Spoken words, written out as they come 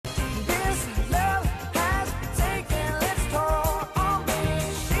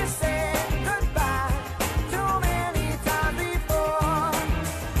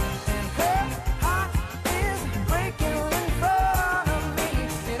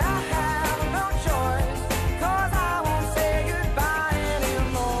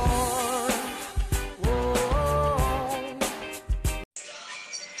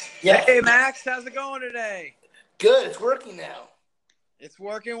Yeah. Hey, Max, how's it going today? Good. It's working now. It's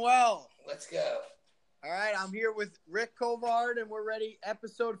working well. Let's go. All right, I'm here with Rick Covard, and we're ready.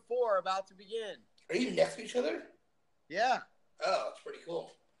 Episode 4 about to begin. Are you next to each other? Yeah. Oh, that's pretty cool.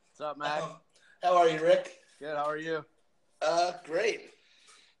 What's up, Max? How are you, Rick? Good. How are you? Great.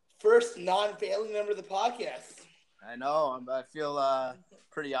 First non-family member of the podcast. I know. I feel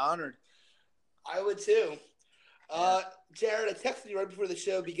pretty honored. I would too. Jared, I texted you right before the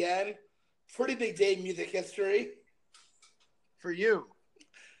show began. Pretty big day in music history. For you.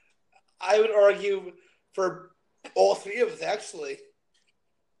 I would argue for all three of us, actually.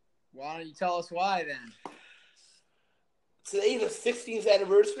 Why don't you tell us why, then? Today is the 16th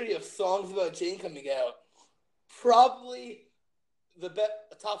anniversary of Songs About Jane coming out. Probably the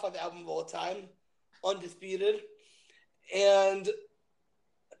top 5 album of all time. Undisputed. And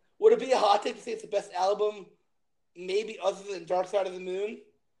would it be a hot take to say it's the best album, maybe other than Dark Side of the Moon?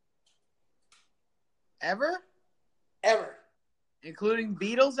 Ever? Ever. Including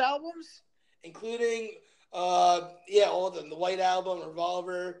Beatles albums? Including, all of them. The White Album,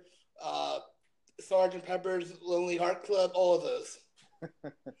 Revolver, Sgt. Pepper's Lonely Heart Club, all of those.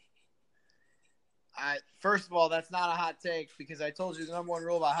 First of all, that's not a hot take because I told you the number one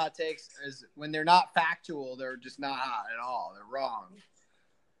rule about hot takes is when they're not factual, they're just not hot at all. They're wrong.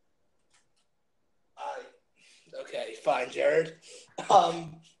 Okay, fine, Jared.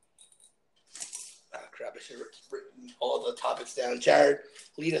 Crap, I should have written all the topics down. Jared,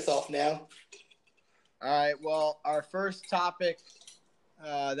 lead us off now. All right, well, our first topic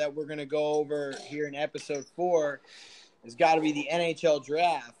that we're going to go over here in episode 4 has got to be the NHL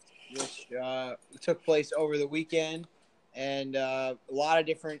Draft, which took place over the weekend, and a lot of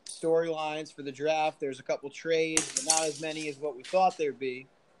different storylines for the draft. There's a couple trades, but not as many as what we thought there'd be.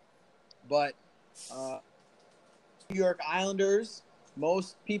 But New York Islanders,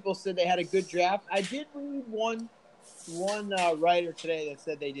 most people said they had a good draft. I did read one writer today that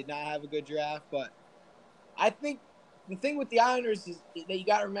said they did not have a good draft, but I think the thing with the Islanders is that you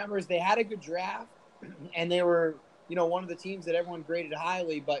got to remember is they had a good draft, and they were, one of the teams that everyone graded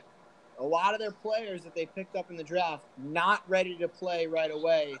highly, but a lot of their players that they picked up in the draft not ready to play right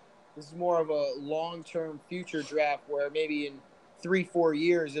away. This is more of a long-term future draft where maybe in 3-4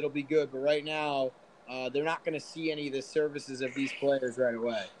 years it'll be good, but right now they're not going to see any of the services of these players right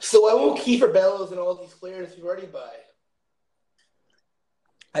away. So why won't Kiefer Bellows and all these players be ready by?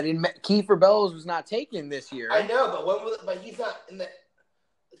 Kiefer Bellows was not taken this year. I know, but he's not in the.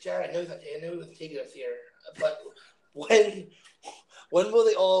 Jared, I know he wasn't taken this year. But when will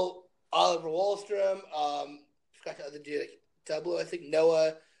they all? Oliver Wahlstrom, forgot the other dude, Dublo, I think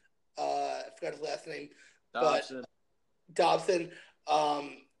Noah. I forgot his last name. Dobson.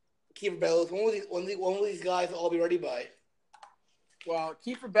 Kiefer Bellows. When will these guys all be ready by? Well,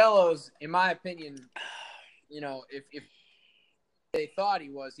 Kiefer Bellows, in my opinion, if they thought he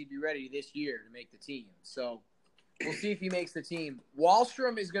was, he'd be ready this year to make the team. So we'll see if he makes the team.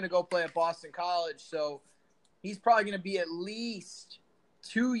 Wahlstrom is going to go play at Boston College, so he's probably going to be at least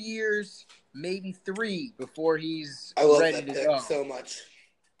 2 years, maybe 3 before he's ready to go. So much.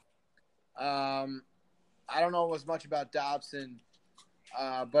 I don't know as much about Dobson,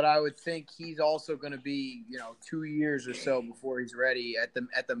 but I would think he's also going to be 2 years or so before he's ready at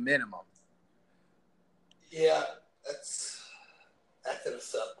the minimum. Yeah, that's gonna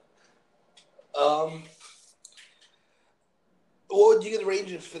suck. What would you give the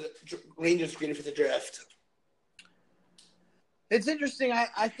Rangers graded for the draft? It's interesting.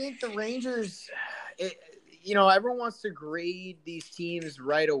 I think the Rangers, everyone wants to grade these teams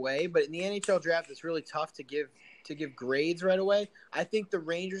right away, but in the NHL draft, it's really tough to give grades right away. I think the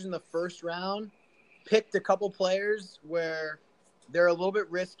Rangers in the first round picked a couple players where they're a little bit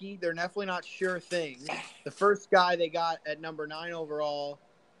risky. They're definitely not sure things. The first guy they got at number 9 overall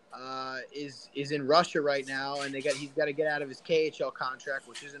is in Russia right now, and he's got to get out of his KHL contract,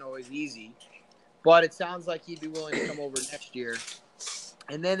 which isn't always easy. But it sounds like he'd be willing to come over next year.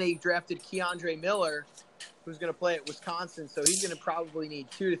 And then they drafted Keandre Miller, who's going to play at Wisconsin. So he's going to probably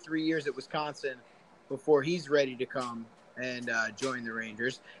need 2 to 3 years at Wisconsin before he's ready to come and join the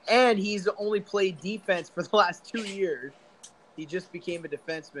Rangers. And he's only played defense for the last 2 years. He just became a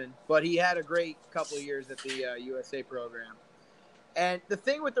defenseman. But he had a great couple of years at the USA program. And the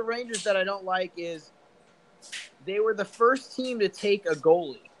thing with the Rangers that I don't like is they were the first team to take a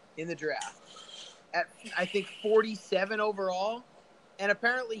goalie in the draft. At, I think, 47 overall. And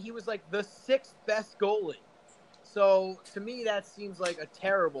apparently he was like the 6th best goalie. So to me, that seems like a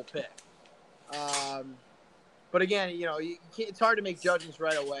terrible pick. But again, it's hard to make judgments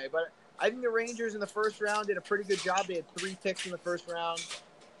right away. But I think the Rangers in the first round did a pretty good job. They had 3 picks in the first round.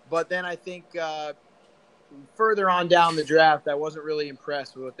 But then I think further on down the draft, I wasn't really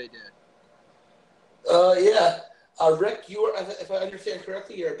impressed with what they did. Yeah. Rick, if I understand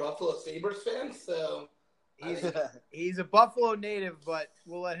correctly, you're a Buffalo Sabres fan, so He's a Buffalo native, but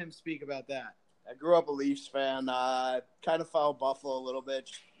we'll let him speak about that. I grew up a Leafs fan. Kind of follow Buffalo a little bit,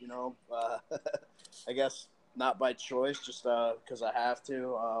 I guess not by choice, just because I have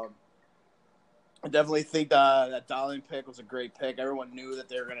to. I definitely think that Dahlin pick was a great pick. Everyone knew that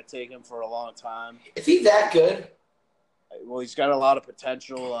they were going to take him for a long time. Is he that good? Well, he's got a lot of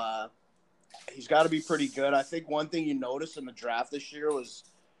potential. He's got to be pretty good. I think one thing you noticed in the draft this year was,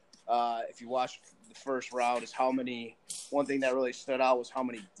 if you watch the first round, is one thing that really stood out was how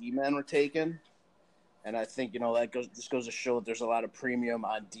many D-men were taken. And I think, that goes to show that there's a lot of premium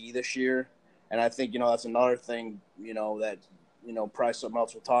on D this year. And I think, that's another thing, that, probably something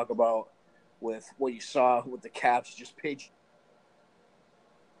else we'll talk about with what you saw with the Caps just paid.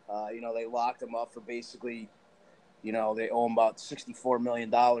 They locked him up for basically, they owe him about $64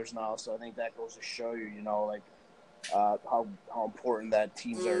 million now. So I think that goes to show you, how important that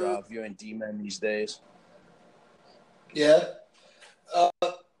teams are viewing D-men these days. Yeah.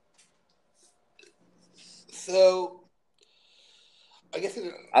 So, I guess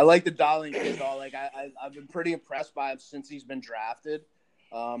I like the Dahlin kid, though. I've been pretty impressed by him since he's been drafted.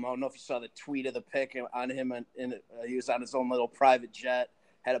 I don't know if you saw the tweet of the pick on him. He was on his own little private jet,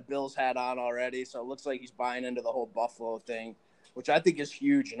 had a Bills hat on already. So it looks like he's buying into the whole Buffalo thing, which I think is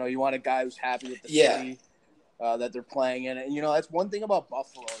huge. You want a guy who's happy with the city that they're playing in. And, that's one thing about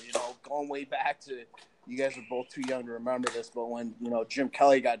Buffalo, going way back to – you guys are both too young to remember this, but when, Jim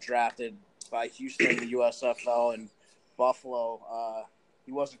Kelly got drafted by Houston in the USFL and Buffalo,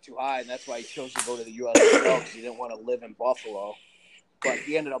 he wasn't too high, and that's why he chose to go to the USFL because he didn't want to live in Buffalo. But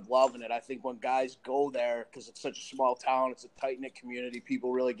he ended up loving it. I think when guys go there, because it's such a small town, it's a tight-knit community,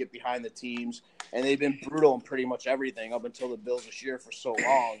 people really get behind the teams, and they've been brutal in pretty much everything up until the Bills this year for so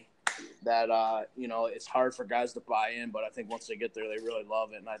long that, it's hard for guys to buy in. But I think once they get there, they really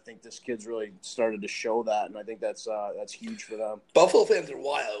love it, and I think this kid's really started to show that, and I think that's huge for them. Buffalo fans are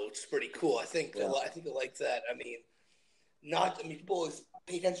wild, which is pretty cool. I think I like that. People always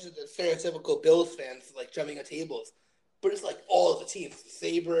pay attention to the stereotypical Bills fans, like jumping on tables. But it's like all of the teams,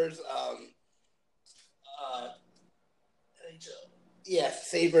 Sabres,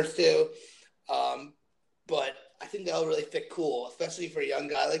 Sabres too. But I think that'll really fit cool, especially for a young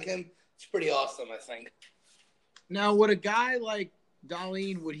guy like him. It's pretty awesome, I think. Now, would a guy like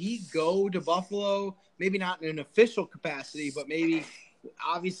Dahlin, would he go to Buffalo? Maybe not in an official capacity, but maybe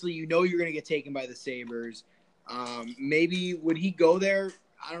obviously you're going to get taken by the Sabres. Maybe would he go there?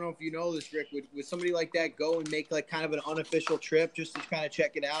 I don't know if you know this, Rick. Would somebody like that go and make like kind of an unofficial trip just to kind of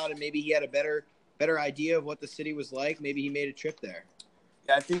check it out, and maybe he had a better idea of what the city was like? Maybe he made a trip there.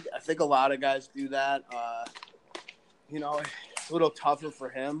 Yeah, I think a lot of guys do that. It's a little tougher for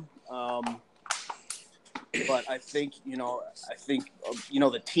him, but I think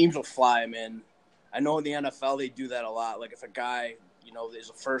the teams will fly him in. I know in the NFL they do that a lot. Like if a guy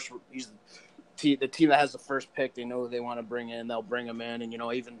the team that has the first pick, they know who they want to bring in, they'll bring him in. And,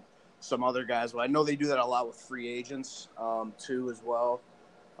 even some other guys. Well, I know they do that a lot with free agents too as well.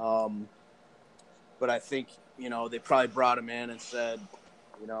 But I think, they probably brought him in and said,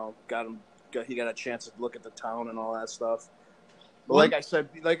 he got a chance to look at the town and all that stuff. But like I said,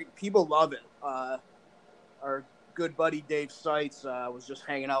 people love it. Our good buddy Dave Seitz was just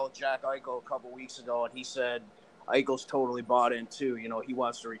hanging out with Jack Eichel a couple weeks ago, and he said Eichel's totally bought in too. He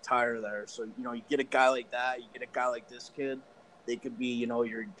wants to retire there. So, you get a guy like that, you get a guy like this kid, they could be,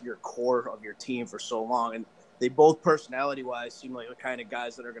 your core of your team for so long. And they both personality-wise seem like the kind of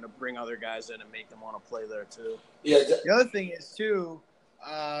guys that are going to bring other guys in and make them want to play there too. Yeah. The other thing is too,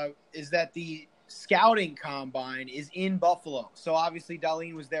 is that the scouting combine is in Buffalo. So obviously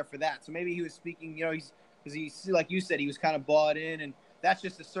Dahlin was there for that. So maybe he was speaking, he's like you said, he was kind of bought in, and that's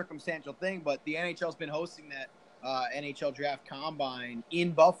just a circumstantial thing. But the NHL's been hosting that NHL Draft Combine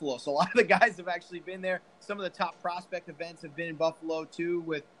in Buffalo. So a lot of the guys have actually been there. Some of the top prospect events have been in Buffalo too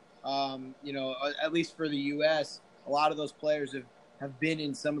with, at least for the U.S., a lot of those players have been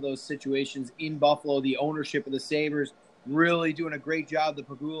in some of those situations in Buffalo. The ownership of the Sabres really doing a great job, the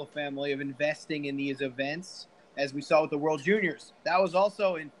Pagula family, of investing in these events, as we saw with the World Juniors. That was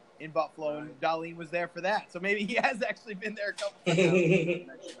also in Buffalo, and Dahlin was there for that. So maybe he has actually been there a couple times.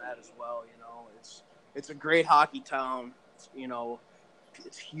 Mention that as well. It's a great hockey town.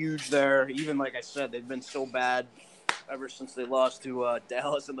 It's huge there. Even like I said, they've been so bad ever since they lost to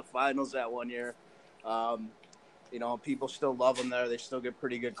Dallas in the finals that one year. People still love them there. They still get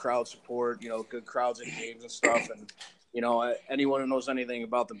pretty good crowd support. Good crowds at games and stuff. And anyone who knows anything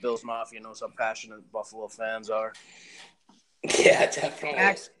about the Bills Mafia knows how passionate Buffalo fans are. Yeah, definitely.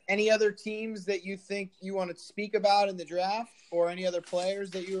 Max, any other teams that you think you want to speak about in the draft, or any other players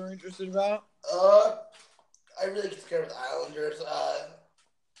that you were interested about? I really get scared of the Islanders.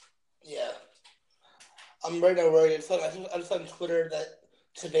 Yeah. I'm right now worried. I just saw on Twitter that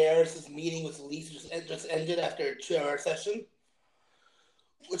Tavares' meeting with the Leafs just ended after a 2-hour session,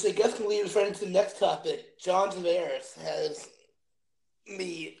 which I guess can lead us right into the next topic. John Tavares has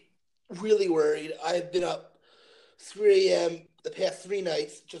me really worried. I've been up 3 a.m. the past 3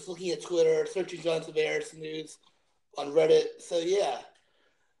 nights just looking at Twitter, searching John Tavares news on Reddit. So, yeah,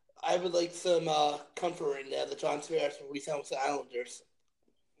 I would like some comfort right now that John Tavares will resign with the Islanders.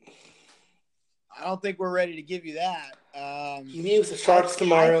 I don't think we're ready to give you that. He meets the Sharks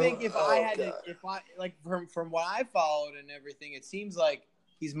tomorrow. I think if from what I followed and everything, it seems like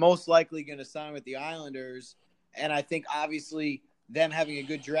he's most likely going to sign with the Islanders. And I think obviously them having a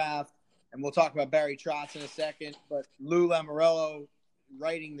good draft, and we'll talk about Barry Trotz in a second, but Lou Lamoriello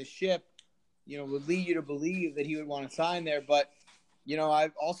righting the ship, would lead you to believe that he would want to sign there. But,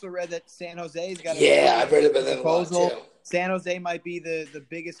 I've also read that San Jose's got I've read about that proposal. A lot too. San Jose might be the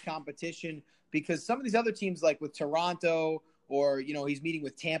biggest competition because some of these other teams, like with Toronto or, he's meeting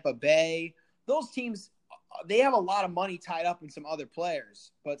with Tampa Bay, those teams, they have a lot of money tied up in some other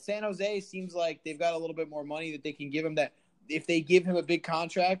players. But San Jose seems like they've got a little bit more money that they can give him, that if they give him a big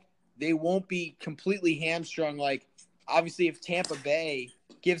contract, they won't be completely hamstrung. Like, obviously, if Tampa Bay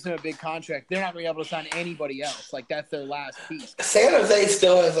gives him a big contract, they're not going to be able to sign anybody else. Like, that's their last piece. San Jose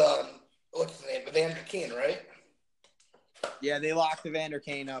still has, what's his name, Evander Kane, right? Yeah, they locked Evander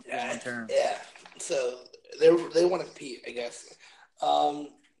Kane up long term. Yeah, so they want to compete, I guess.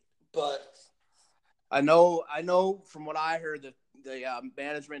 But I know from what I heard that the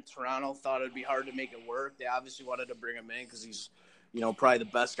management in Toronto thought it'd be hard to make it work. They obviously wanted to bring him in because he's, probably the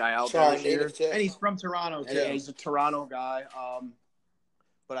best guy out there this year. And he's from Toronto, too. And he's a Toronto guy.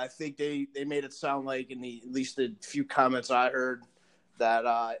 But I think they made it sound like, at least the few comments I heard,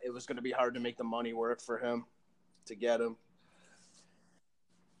 that it was going to be hard to make the money work for him to get him.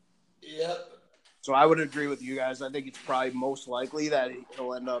 Yep. So I would agree with you guys. I think it's probably most likely that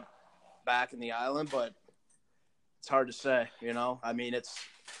he'll end up back in the island, but it's hard to say, I mean, it's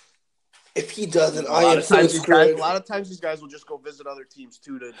 – if he doesn't, I am so screwed. A lot of times these guys will just go visit other teams,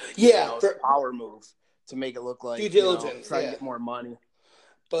 too, to for power move to make it look like due diligence, try to get more money.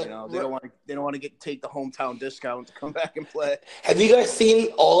 But they don't want to take the hometown discount to come back and play. Have you guys seen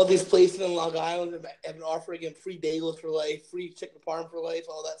all of these places in Long Island have been offering him free bagels for life, free chicken parm for life,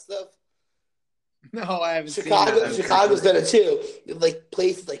 all that stuff? No, I haven't seen that. Chicago's done it too. Like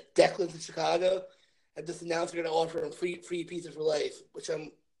places like Declan's in Chicago have just announced they're going to offer him free pizza for life, which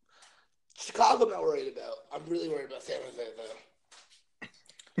Chicago I'm not worried about. I'm really worried about San Jose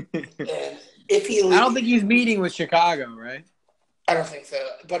though. And if he leaves, I don't think he's meeting with Chicago, right? I don't think so.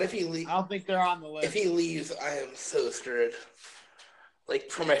 But if he leaves, I don't think they're on the list. If he leaves, I am so screwed. Like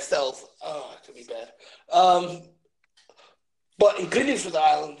for myself, it could be bad. But in good news for the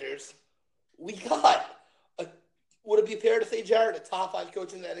Islanders, we got would it be fair to say, Jared, a top 5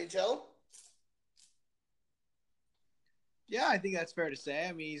 coach in the NHL? Yeah, I think that's fair to say.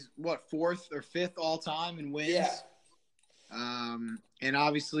 I mean, he's 4th or 5th all time in wins. Yeah. And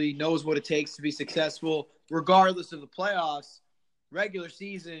obviously knows what it takes to be successful, regardless of the playoffs. Regular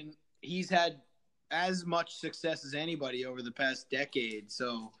season, he's had as much success as anybody over the past decade.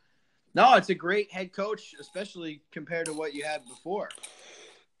 So, no, it's a great head coach, especially compared to what you had before.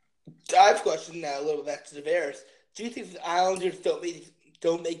 I have a question now, a little back to Tavares. Do you think the Islanders don't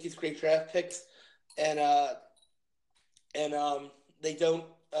make these great draft picks, and they don't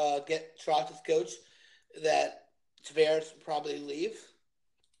get Trotz as coach, that Tavares will probably leave?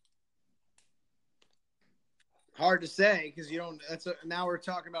 Hard to say because now we're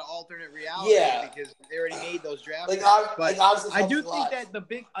talking about alternate reality because they already made those draft picks. I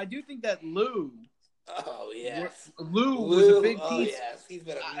do think that Lou. Oh yes, Lou was a big piece. Oh yes, he's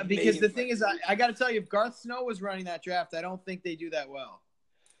been because the thing is, I got to tell you, if Garth Snow was running that draft, I don't think they do that well.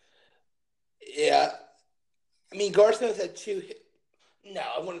 Yeah, I mean Garth Snow's had 2. No,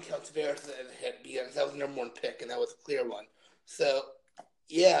 I wouldn't count Tavares as a hit because that was the number 1 pick and that was a clear one. So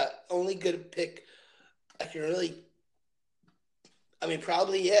yeah, only good pick. I can really. I mean,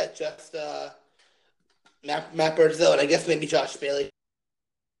 probably just Matt Barzell and I guess maybe Josh Bailey,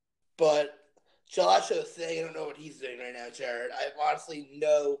 but. Josh Osei, I don't know what he's doing right now, Jared. I have honestly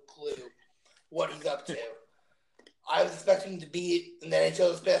no clue what he's up to. I was expecting him to be in the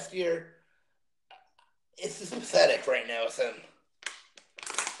NHL this past year. It's just pathetic right now with him.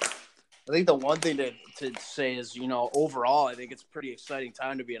 I think the one thing to say is, overall, I think it's a pretty exciting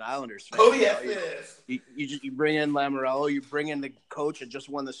time to be an Islanders fan. Oh, yes, it is. You bring in Lamoriello, you bring in the coach that just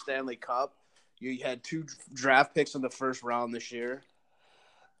won the Stanley Cup. You had 2 draft picks in the first round this year.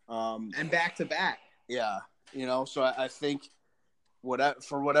 And back to back. Yeah. So I think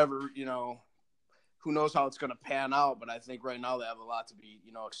for whatever, who knows how it's going to pan out, but I think right now they have a lot to be,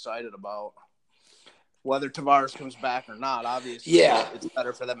 excited about. Whether Tavares comes back or not, obviously, it's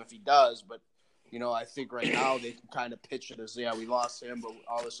better for them if he does. But, I think right now they can kind of pitch it as, we lost him, but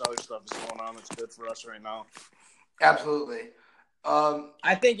all this other stuff is going on that's good for us right now. Absolutely.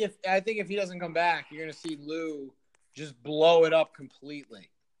 I think if he doesn't come back, you're going to see Lou just blow it up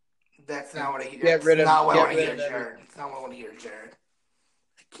completely. That's not what I hear. Get rid of Jared. That's not what I want to hear, Jared.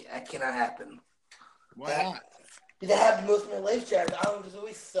 That cannot happen. Why not? That happened most of my life, Jared. The Islanders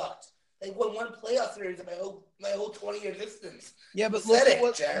always sucked. They won 1 playoff series in my whole 20-year existence. Yeah, but look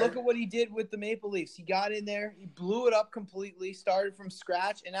at what he did with the Maple Leafs. He got in there, he blew it up completely, started from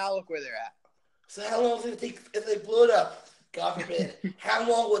scratch, and now look where they're at. So how long does it take if they blew it up? God forbid. How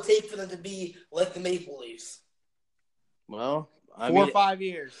long will it take for them to be like the Maple Leafs? Well, 4 or 5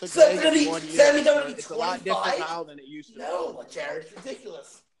 years. So it's going to be 25? It's a lot different now than it used to be. No, Jared, it's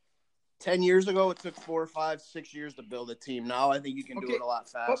ridiculous. 10 years ago, it took 4 or 5, 6 years to build a team. Now I think you can do it a lot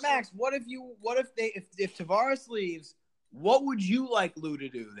faster. But Max, if Tavares leaves, what would you like Lou to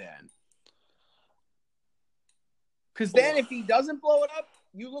do then? Because then if he doesn't blow it up,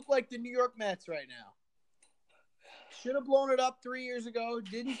 you look like the New York Mets right now. Should have blown it up 3 years ago,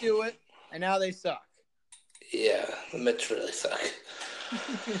 didn't do it, and now they suck. Yeah, the Mets really suck.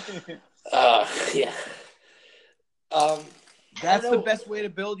 Yeah. That's the best way to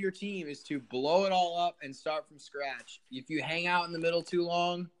build your team is to blow it all up and start from scratch. If you hang out in the middle too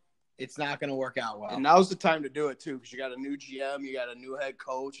long, it's not going to work out well. And now's the time to do it, too, because you got a new GM, you got a new head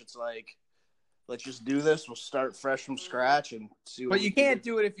coach. It's like, let's just do this. We'll start fresh from scratch and see what But you can't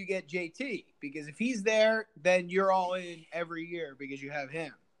do it if you get JT, because if he's there, then you're all in every year because you have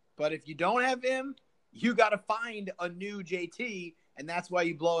him. But if you don't have him, you got to find a new JT, and that's why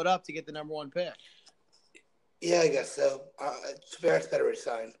you blow it up to get the number 1 pick. Yeah, I guess so. Tavares better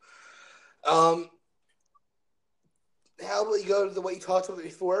resign. How about you go to what you talked about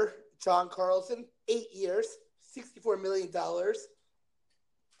before? John Carlson, 8 years, $64 million.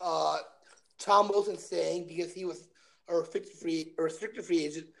 Tom Wilson staying because he was a restricted free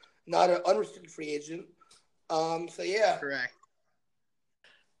agent, not an unrestricted free agent. So, yeah. Correct.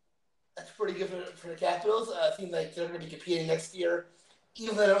 That's pretty good for the Capitals. It seems like they're going to be competing next year,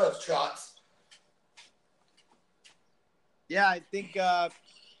 even though they don't have shots. Yeah, I think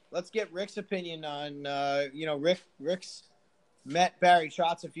let's get Rick's opinion on Rick's met Barry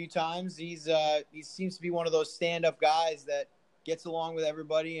Trotz a few times. He seems to be one of those stand-up guys that gets along with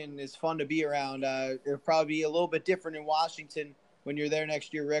everybody and is fun to be around. It'll probably be a little bit different in Washington when you're there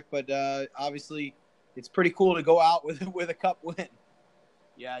next year, Rick, but obviously it's pretty cool to go out with a cup win.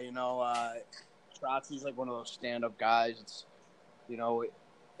 Yeah, Trotzy's like one of those stand-up guys. It's,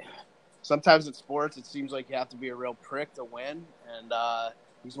 sometimes in sports, it seems like you have to be a real prick to win, and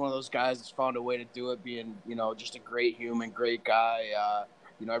he's one of those guys that's found a way to do it, being, just a great human, great guy.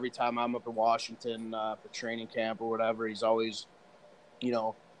 Every time I'm up in Washington for training camp or whatever, he's always,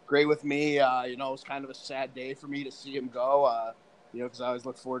 great with me. It's kind of a sad day for me to see him go, because I always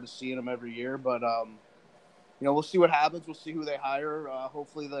look forward to seeing him every year. But, we'll see what happens. We'll see who they hire.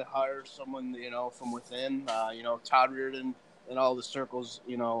 Hopefully they hire someone, from within. Todd Reardon in all the circles,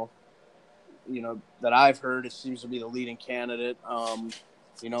 that I've heard, it seems to be the leading candidate. And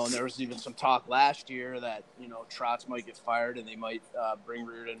there was even some talk last year that, Trotz might get fired and they might bring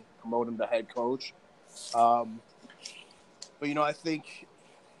Reardon, promote him to head coach. But, I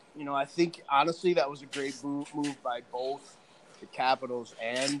think honestly that was a great move by both the Capitals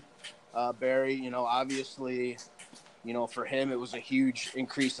and Barry. Obviously, for him it was a huge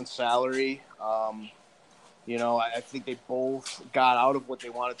increase in salary. I think they both got out of what they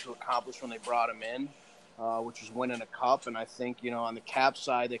wanted to accomplish when they brought him in, which was winning a cup. And I think, on the Cap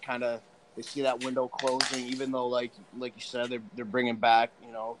side, they see that window closing, even though, like you said, they're bringing back,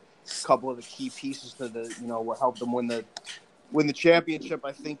 a couple of the key pieces to what helped them win the championship.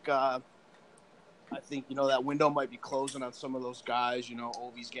 I think that window might be closing on some of those guys.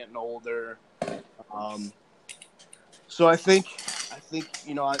 Ovi's getting older. So I think,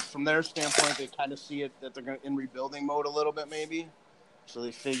 from their standpoint, they kind of see it that they're in rebuilding mode a little bit, maybe. So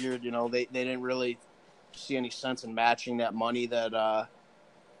they figured, they didn't really see any sense in matching that money that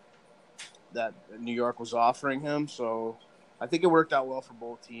New York was offering him. So I think it worked out well for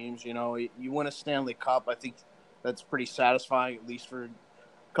both teams. You win a Stanley Cup. I think that's pretty satisfying, at least for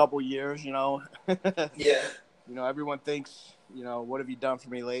couple years, you know. Yeah. You know, everyone thinks, you know, what have you done for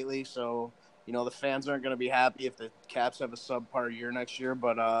me lately? So, you know, the fans aren't going to be happy if the Caps have a subpar year next year.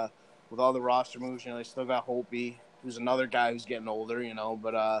 But with all the roster moves, you know, they still got Holtby, who's another guy who's getting older, you know.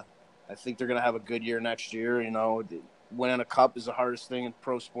 But I think they're going to have a good year next year. You know, winning a cup is the hardest thing in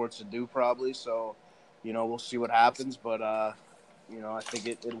pro sports to do probably. So, you know, we'll see what happens. But, you know, I think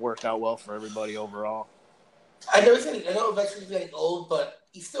it worked out well for everybody overall. I know Ovechkin's getting old, but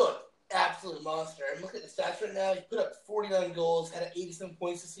he's still an absolute monster. I'm looking at the stats right now. He put up 49 goals, had 87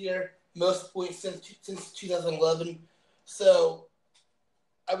 points this year, most points since 2011. So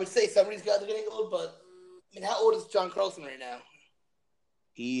I would say some of these guys are getting old, but I mean, how old is John Carlson right now?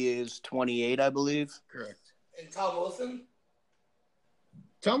 He is 28, I believe. Correct. And Tom Wilson?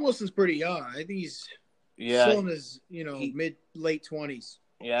 Tom Wilson's pretty young. I think he's still in his, late 20s.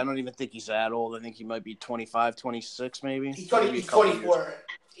 Yeah, I don't even think he's that old. I think he might be 25, 26 maybe. He's 24.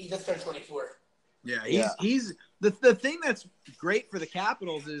 He just turned 24. Yeah, he's the thing that's great for the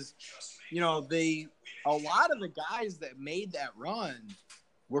Capitals is, you know, a lot of the guys that made that run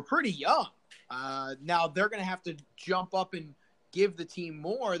were pretty young. Now they're going to have to jump up and give the team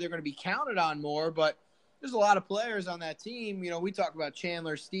more. They're going to be counted on more, but there's a lot of players on that team. You know, we talk about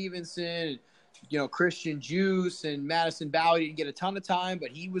Chandler Stevenson, you know, Christian Juice and Madison Bauer didn't get a ton of time,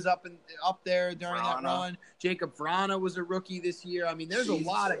 but he was up there during that run. Jacob Vrana was a rookie this year. I mean, there's a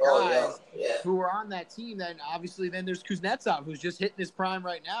lot of guys who are on that team. Then obviously, then there's Kuznetsov, who's just hitting his prime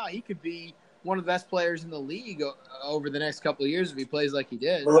right now. He could be one of the best players in the league over the next couple of years if he plays like he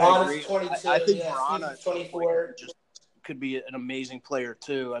did. Vrana's 22. I think Vrana 24 just could be an amazing player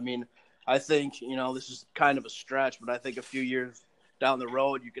too. I mean, I think, you know, this is kind of a stretch, but I think a few years down the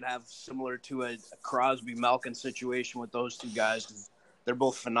road, you could have similar to a Crosby-Malkin situation with those two guys because they're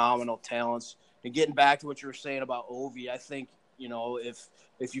both phenomenal talents. And getting back to what you were saying about Ovi, I think, you know,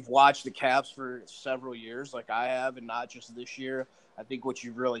 if you've watched the Caps for several years like I have and not just this year, I think what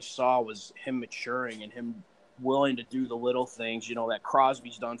you really saw was him maturing and him willing to do the little things, you know, that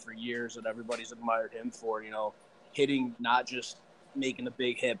Crosby's done for years and everybody's admired him for, you know, hitting, not just making the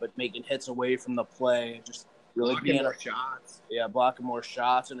big hit, but making hits away from the play, just really blocking more shots. Yeah, blocking more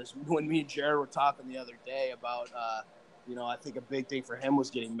shots. And when me and Jared were talking the other day about, you know, I think a big thing for him was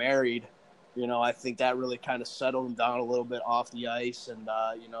getting married. You know, I think that really kind of settled him down a little bit off the ice. And,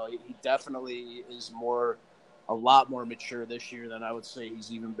 you know, he definitely is a lot more mature this year than I would say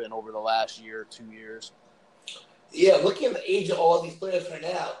he's even been over the last year or 2 years. Yeah, looking at the age of all of these players right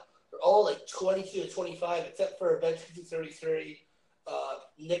now, they're all like 22 to 25, except for Ovechkin, who's 33,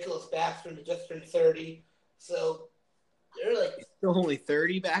 Nicholas Backstrom, who just turned 30. So they're like still only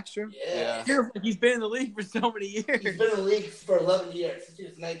 30, Backstrom? Yeah. He's been in the league for so many years. He's been in the league for 11 years since he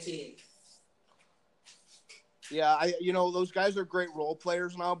was 19. Yeah, you know, those guys are great role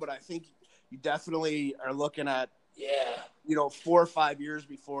players now, but I think you definitely are looking at, you know, 4 or 5 years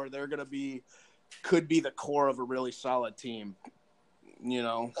before they're going to could be the core of a really solid team, you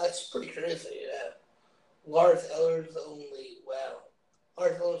know. That's pretty crazy, yeah. Lars Eller's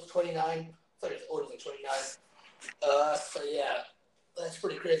Lars Eller's 29. I thought he was older than 29. So, yeah, that's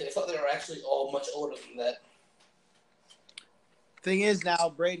pretty crazy. I thought they were actually all much older than that. Thing is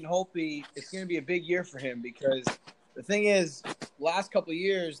now, Braden Holtby, it's going to be a big year for him because the thing is, last couple of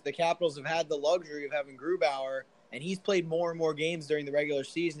years, the Capitals have had the luxury of having Grubauer, and he's played more and more games during the regular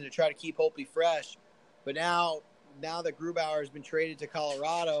season to try to keep Holtby fresh. But now that Grubauer has been traded to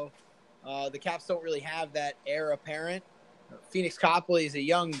Colorado, the Caps don't really have that heir apparent. Phoenix Copley is a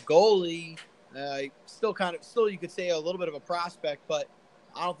young goalie, still you could say a little bit of a prospect, but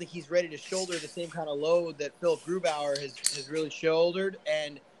I don't think he's ready to shoulder the same kind of load that Philip Grubauer has really shouldered.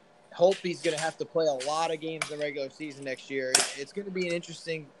 And Holtby's going to have to play a lot of games in the regular season next year. It's going to be an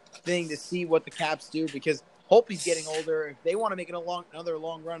interesting thing to see what the Caps do because Holtby's getting older. If they want to make it another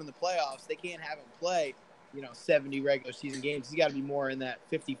long run in the playoffs, they can't have him play, 70 regular season games. He's got to be more in that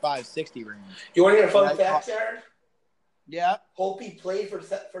 55, 60 range. You want to hear a fun fact, Jared? Yeah. Holtby played for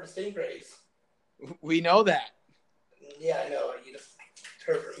the Stingrays. We know that. Yeah, I know. You just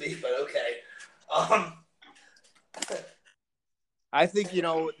heard from me, but okay. I think,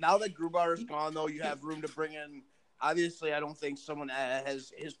 now that Grubauer's gone, though, you have room to bring in. Obviously, I don't think someone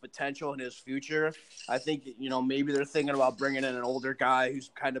has his potential in his future. I think, maybe they're thinking about bringing in an older guy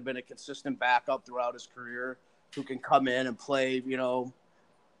who's kind of been a consistent backup throughout his career, who can come in and play,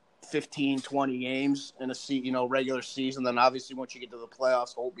 15, 20 games in a regular season. Then obviously once you get to the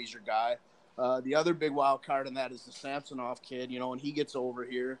playoffs, Holtby's your guy. The other big wild card in that is the Samsonov kid. When he gets over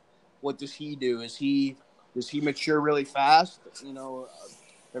here, what does he do? Does he mature really fast?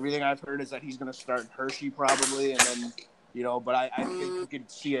 Everything I've heard is that he's going to start in Hershey probably, and then But I think you could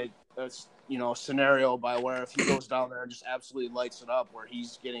see a scenario by where if he goes down there and just absolutely lights it up, where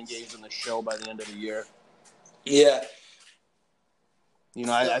he's getting games in the show by the end of the year. Yeah.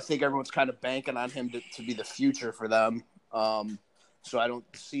 I think everyone's kind of banking on him to be the future for them. So I don't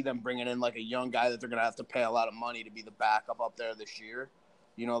see them bringing in like a young guy that they're going to have to pay a lot of money to be the backup up there this year.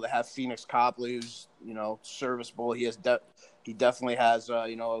 They have Phoenix Copley, who's, serviceable. He definitely has,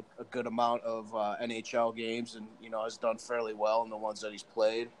 a good amount of NHL games and, has done fairly well in the ones that he's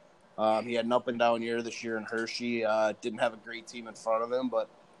played. He had an up and down year this year in Hershey. Didn't have a great team in front of him, but,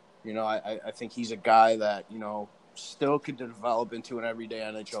 I think he's a guy that, still could develop into an everyday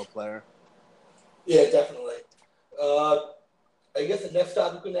NHL player. Yeah, definitely. I guess the next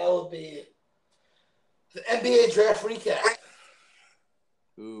topic now will be the NBA draft recap.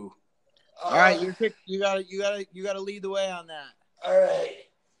 Ooh. All right, you gotta lead the way on that. All right.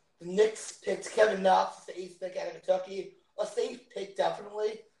 The Knicks picked Kevin Knox, the 8th pick out of Kentucky. A safe pick,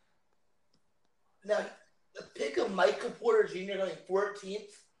 definitely. Now, the pick of Michael Porter Jr. going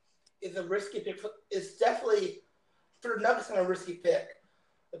 14th is a risky pick. It's definitely, for the Nuggets, a risky pick.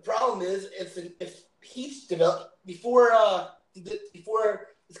 The problem is, if he's developed before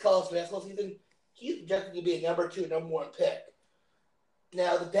this college basketball season, he's projected to be a number 2, number 1 pick.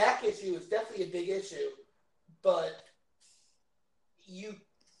 Now, the back issue is definitely a big issue, but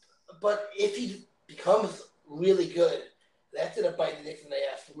if he becomes really good, that's going to bite the Knicks in the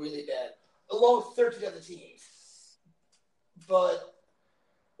ass really bad, along with 13 other teams. But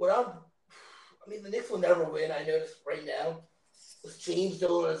the Knicks will never win, I notice right now. With James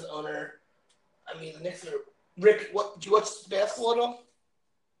Dolan as owner, the Knicks are... Rick, do you watch basketball at all?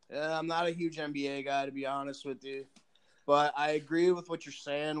 Yeah, I'm not a huge NBA guy, to be honest with you. But I agree with what you're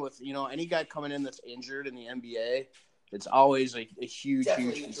saying with, any guy coming in that's injured in the NBA, it's always a huge,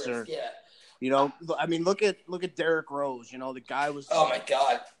 huge concern. Yeah. Look at Derrick Rose. The guy was... Oh, my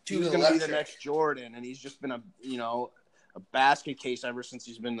God. He was going to be the next Jordan, and he's just been a basket case ever since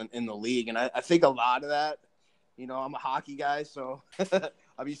he's been in the league. And I think a lot of that, I'm a hockey guy, so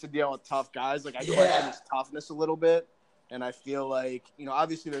I'm used to dealing with tough guys. Like, I question his toughness a little bit. And I feel like,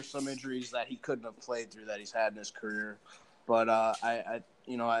 obviously there's some injuries that he couldn't have played through that he's had in his career. But I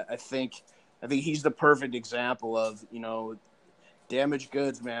think he's the perfect example of, damaged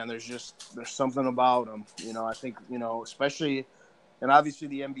goods, man. There's something about him. I think, especially, and obviously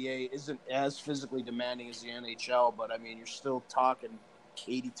the NBA isn't as physically demanding as the NHL, but you're still talking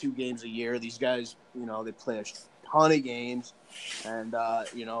 82 games a year. These guys, they play a ton of games, and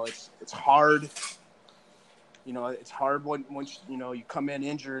it's hard. It's hard once you come in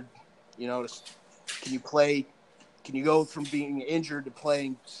injured. Can you go from being injured to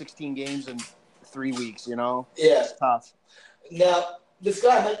playing 16 games in 3 weeks? Yeah, it's tough. Now, this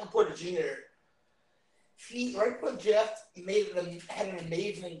guy Michael Porter Jr. Right when Jeff had an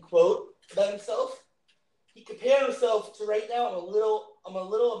amazing quote about himself. He compared himself to right now. I'm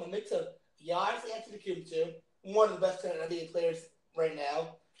a mix of Giannis Antetokounmpo, one of the best NBA players right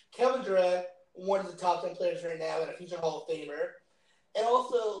now, Kevin Durant, one of the top 10 players right now, and a future Hall of Famer, and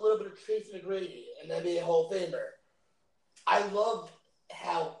also a little bit of Tracy McGrady, an NBA Hall of Famer. I love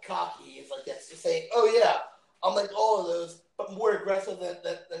how cocky he is like that, to say, "Oh yeah, I'm like all of those, but more aggressive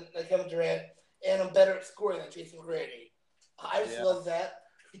than Kevin Durant, and I'm better at scoring than Tracy McGrady." I just love that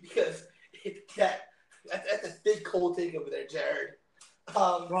because that's a big cold take over there, Jared.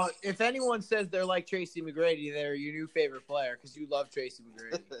 Well, if anyone says they're like Tracy McGrady, they're your new favorite player because you love Tracy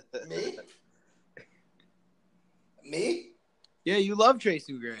McGrady. Me? Yeah, you love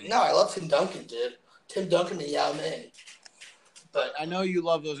Tracy McGrady. No, I love Tim Duncan, dude. Tim Duncan and Yao Ming. But I know you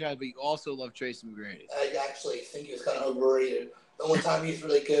love those guys, but you also love Tracy McGrady. I actually think he was kind of overrated. The only time he's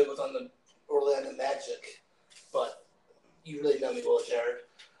really good was on the Orlando Magic. But you really know me well, Jared.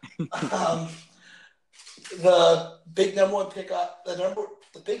 The big number 1 pick up,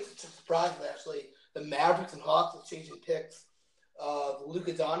 the big surprise actually, the Mavericks and Hawks are changing picks.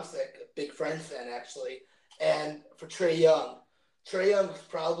 Luka Doncic, a big Friends fan actually, and for Trae Young. Trae Young is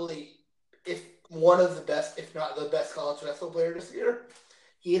probably one of the best, if not the best college basketball player this year.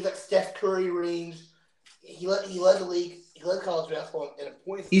 He is at Steph Curry range. He led the league. He led college basketball in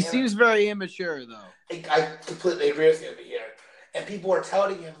points. He seems very immature, though. I completely agree with you over here. And people are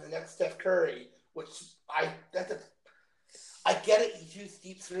touting him for the next Steph Curry, which I get it. He shoots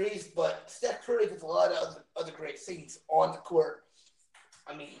deep threes, but Steph Curry does a lot of other great things on the court.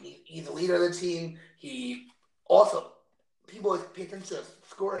 He's the leader of the team. He also, people pay attention to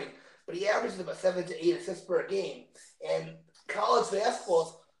scoring, but he averages about 7 to 8 assists per game. And college basketball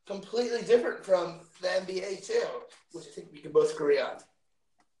is completely different from the NBA too, which I think we can both agree on.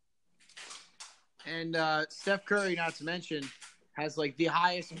 And Steph Curry, not to mention, has like the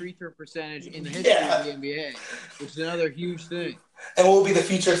highest free throw percentage in the history of the NBA, which is another huge thing. And what will be the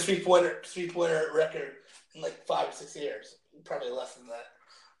future three-pointer record in like 5 or 6 years? Probably less than that.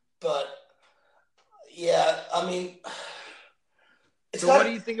 But yeah, I mean, so what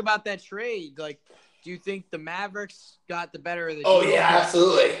do you think about that trade? Like, do you think the Mavericks got the better of the deal? Oh yeah,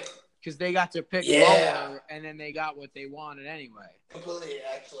 absolutely. Because they got to pick lower, and then they got what they wanted anyway. Completely,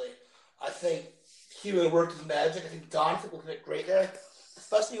 actually. I think he would have worked his magic. I think Doncic would fit great there,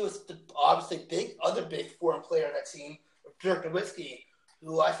 especially with the obviously other big foreign player on that team, Dirk Nowitzki,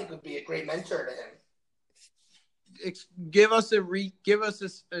 who I think would be a great mentor to him. Give us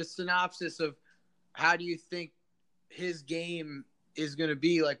a synopsis of how do you think his game is going to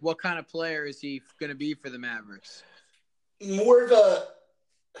be? Like, what kind of player is he going to be for the Mavericks? More of a.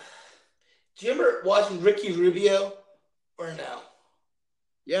 Do you remember watching Ricky Rubio or no?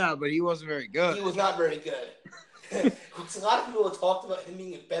 Yeah, but he wasn't very good. He was not very good. A lot of people have talked about him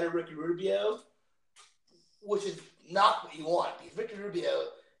being a better Ricky Rubio, which is not what you want, because Ricky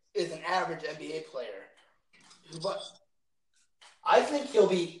Rubio is an average NBA player. But I think he'll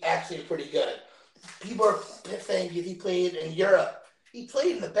be actually pretty good. People are saying because he played in Europe. He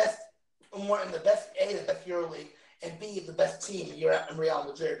played in the best A, the best EuroLeague, and B, the best team in Real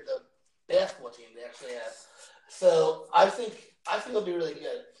Madrid, the basketball team they actually have. So I think he'll be really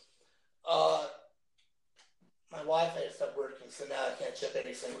good. My Wi-Fi has stopped working, so now I can't check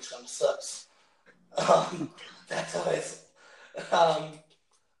anything, which kind of sucks. That's always.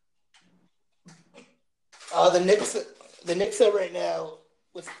 The Knicks are right now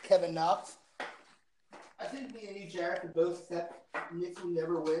with Kevin Knox. I think me and you, Jared, can both accept the Knicks will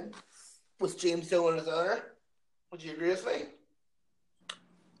never win with James Dolan as owner. Would you agree with me?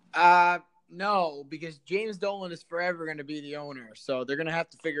 No, because James Dolan is forever going to be the owner, so they're going to have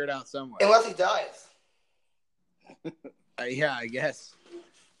to figure it out somewhere. Unless he dies. Yeah, I guess.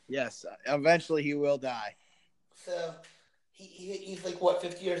 Yes, eventually he will die. So he's like what,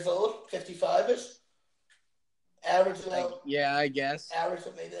 50 years old, 55ish. Average, yeah, I guess. Average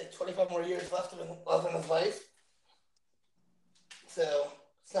of maybe like 25 more years left in his life. So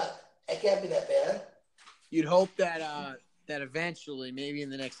it can't be that bad. You'd hope that that eventually, maybe in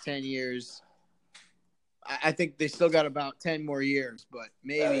the next 10 years, I think they still got about 10 more years, but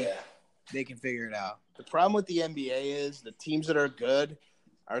maybe they can figure it out. The problem with the NBA is the teams that are good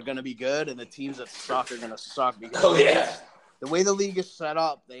are going to be good, and the teams that suck are going to suck. Because the way the league is set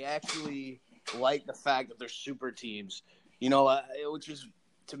up, they actually like the fact that they're super teams, which is,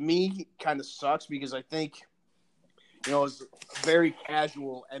 to me, kind of sucks because I think, as a very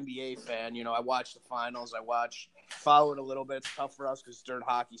casual NBA fan, I watch the finals, follow it a little bit. It's tough for us because it's during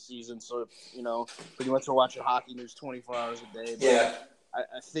hockey season, so, pretty much we're watching hockey news 24 hours a day. But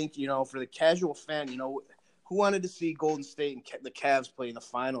I think, for the casual fan, who wanted to see Golden State and the Cavs play in the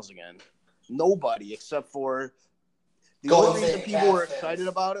finals again? Nobody, except for the only reason people were excited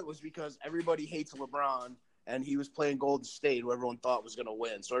about it was because everybody hates LeBron, and he was playing Golden State, who everyone thought was going to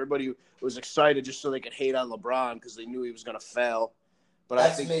win. So everybody was excited just so they could hate on LeBron because they knew he was going to fail. But I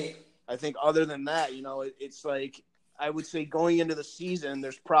think other than that, it's like I would say going into the season,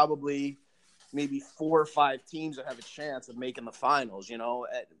 there's probably maybe 4 or 5 teams that have a chance of making the finals,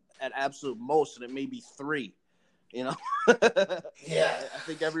 at absolute most, and it may be 3, Yeah. I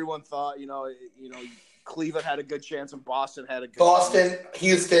think everyone thought, Cleveland had a good chance and Boston had a good chance.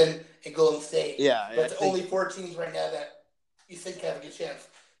 Houston, and Golden State. Yeah. But only 4 teams right now that you think have a good chance.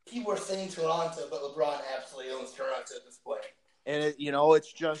 People are saying Toronto, but LeBron absolutely owns Toronto at this point. And,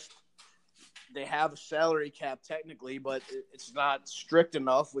 it's just they have a salary cap technically, but it's not strict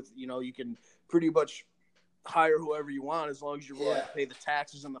enough with, you can pretty much hire whoever you want as long as you're willing to pay the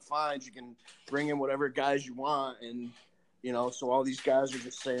taxes and the fines. You can bring in whatever guys you want, and so all these guys are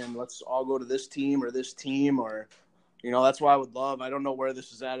just saying let's all go to this team or that's why I would love. I don't know where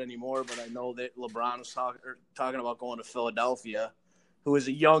this is at anymore, but I know that LeBron was talking about going to Philadelphia, who is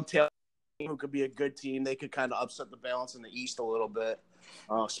a young talent who could be a good team. They could kind of upset the balance in the East a little bit,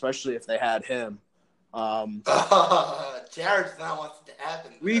 especially if they had him. Jared does not want it to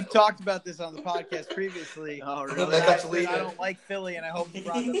happen. We've talked about this on the podcast previously. Oh, really? I don't like Philly, and I hope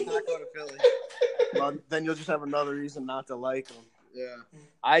LeBron does not go to Philly. Well, then you'll just have another reason not to like him. Yeah.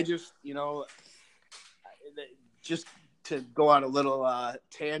 I just, just to go on a little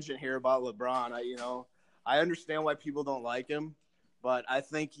tangent here about LeBron, I understand why people don't like him, but I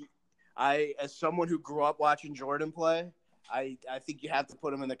think as someone who grew up watching Jordan play, I think you have to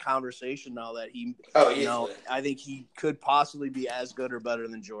put him in the conversation now that I think he could possibly be as good or better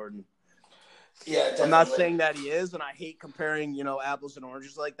than Jordan. Yeah, definitely. I'm not saying that he is, and I hate comparing, apples and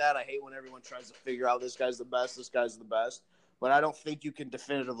oranges like that. I hate when everyone tries to figure out this guy's the best, this guy's the best. But I don't think you can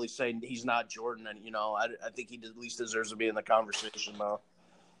definitively say he's not Jordan. And, I think he at least deserves to be in the conversation, though.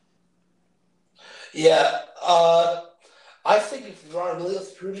 Yeah. I think if LeBron really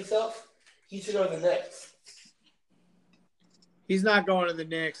wants to prove himself, he should go to the Knicks. He's not going to the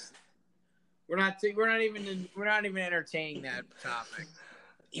Knicks. We're not even entertaining that topic.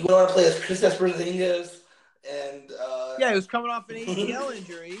 You want to play as Kristaps Porzingis and he was coming off an ACL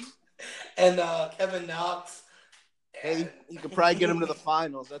injury, and Kevin Knox. Hey, you could probably get him to the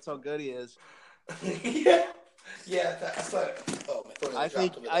finals. That's how good he is. yeah. That's like. Oh, I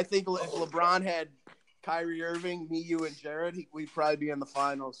think if LeBron had Kyrie Irving, me, you, and Jared, we'd probably be in the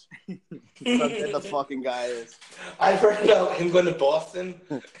finals. That's how good the fucking guy is. I've heard about him going to Boston.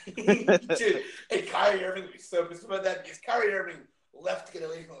 Dude, and Kyrie Irving would be so pissed about that because Kyrie Irving left to get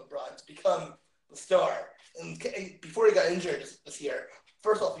away from LeBron to become the star. And before he got injured this year,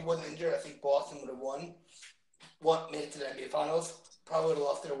 first off, he wasn't injured. I think Boston would have won, made it to the NBA Finals. Probably would have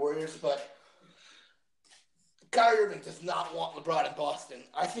lost to the Warriors, but Kyrie Irving does not want LeBron in Boston.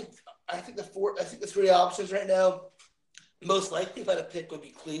 I think the three options right now, most likely if I had to pick would be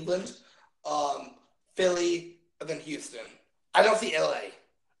Cleveland, Philly, and then Houston. I don't see LA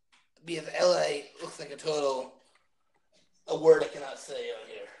because LA looks like a word I cannot say on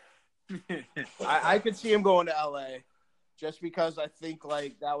here. I could see him going to LA just because I think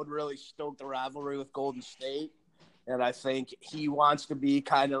that would really stoke the rivalry with Golden State. And I think he wants to be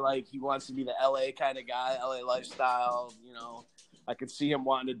the LA kind of guy, LA lifestyle, I could see him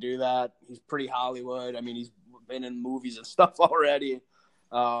wanting to do that. He's pretty Hollywood. I mean, he's been in movies and stuff already.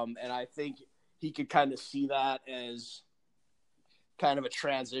 And I think he could kind of see that as kind of a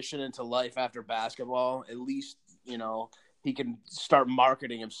transition into life after basketball. At least, he can start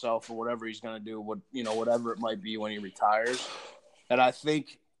marketing himself for whatever he's going to do, whatever it might be when he retires. And I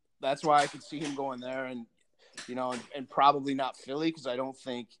think that's why I could see him going there and probably not Philly because I don't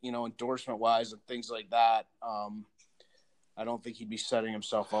think, endorsement-wise and things like that, I don't think he'd be setting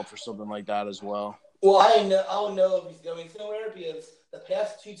himself up for something like that as well. Well, I'll know if he's going somewhere because the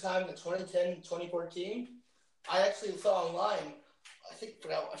past two times in 2010 and 2014, I actually saw online, I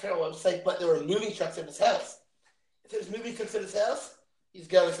forgot what website, but there were moving trucks at his house. If there's moving trucks at his house, he's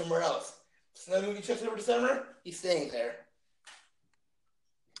going somewhere else. If there's no moving trucks over the summer, he's staying there.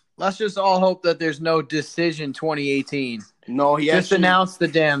 Let's just all hope that there's no decision 2018. No, he just announced the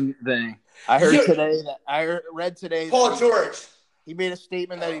damn thing. I read today. Paul George. He made a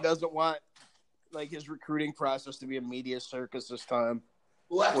statement that he doesn't want his recruiting process to be a media circus this time.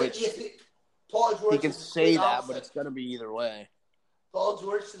 Well, Paul George. He can say that, but it's going to be either way. Paul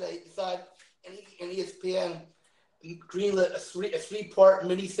George today decided, and ESPN greenlit a three-part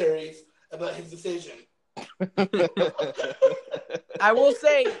miniseries about his decision. I will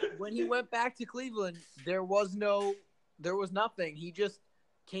say, when he went back to Cleveland, there was nothing. He just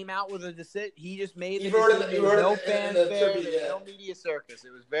came out with a decision. He just made the decision. No fanfare, no media circus.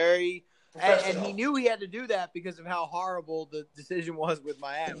 It was very, and he knew he had to do that because of how horrible the decision was with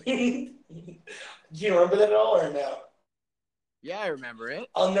Miami. Do you remember that at all or no? Yeah, I remember it.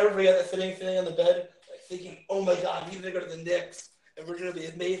 I'll never forget that sitting on the bed, thinking, "Oh my God, he's gonna go to the Knicks, and we're gonna be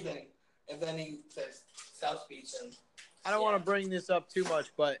amazing." And then he says South Beach, and I don't want to bring this up too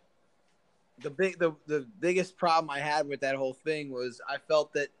much, but the biggest problem I had with that whole thing was I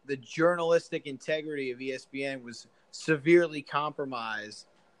felt that the journalistic integrity of ESPN was severely compromised,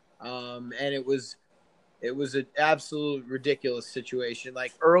 and it was an absolute ridiculous situation.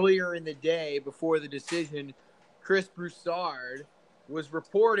 Like earlier in the day, before the decision, Chris Broussard was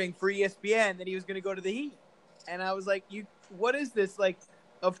reporting for ESPN that he was going to go to the Heat, and I was like, what is this? Like,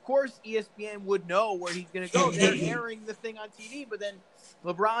 of course ESPN would know where he's going to go. They're airing the thing on TV, but then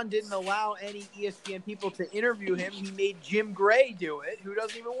LeBron didn't allow any ESPN people to interview him. He made Jim Gray do it, who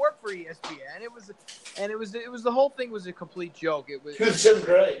doesn't even work for ESPN. It was the whole thing was a complete joke. Who's Jim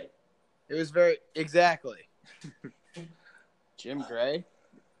Gray? It was very exactly. Jim Gray?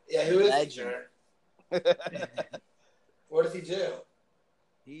 Yeah, who is he? What does he do?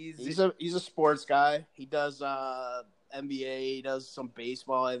 He's a sports guy. He does NBA. He does some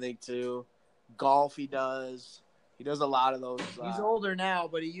baseball, I think, too. Golf. He does a lot of those. He's older now,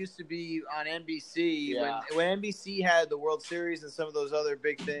 but he used to be on NBC. Yeah. When NBC had the World Series and some of those other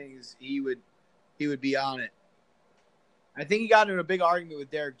big things, he would be on it. I think he got into a big argument with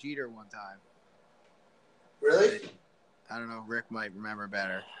Derek Jeter one time. Really? I don't know. Rick might remember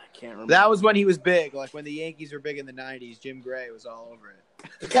better. I can't remember. That was when he was big, like when the Yankees were big in the 90s. Jim Gray was all over it.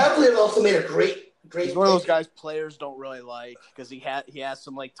 The Cavaliers also made a great He's one of those guys players don't really like because he has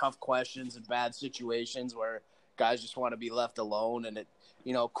some like tough questions and bad situations where guys just want to be left alone, and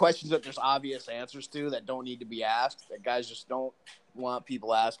questions that there's obvious answers to that don't need to be asked, that guys just don't want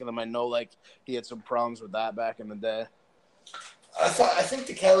people asking them. I know like he had some problems with that back in the day. I think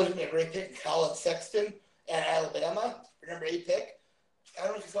the Cavaliers made a great pick in Colin Sexton at Alabama, number 8 pick. I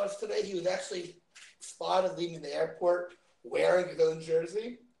don't know if you saw this today. He was actually spotted leaving the airport wearing his own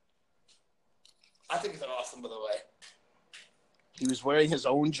jersey. I think it's awesome, by the way. He was wearing his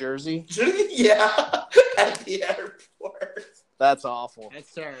own jersey? Yeah, at the airport. That's awful.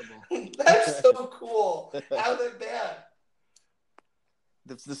 That's terrible. That's so cool. How's that bad?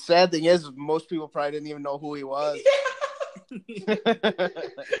 The sad thing is, most people probably didn't even know who he was. Yeah.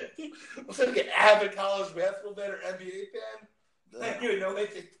 Was like an avid college basketball fan or NBA fan. I didn't even know who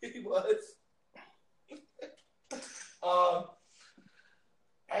he was.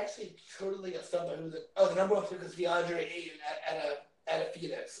 Actually, totally got stumped by the number 1 pick was DeAndre Ayton at a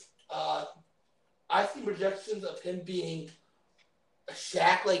Phoenix. I see projections of him being a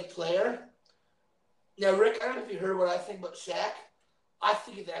Shaq-like player. Now, Rick, I don't know if you heard what I think about Shaq. I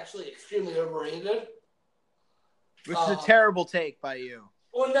think he's actually extremely overrated. Which is a terrible take by you.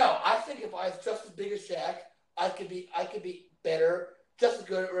 Well, no, I think if I was just as big as Shaq, I could be better, just as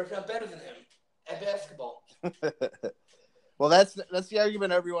good, or if not better than him at basketball. Well, that's the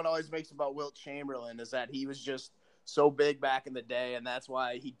argument everyone always makes about Wilt Chamberlain, is that he was just so big back in the day, and that's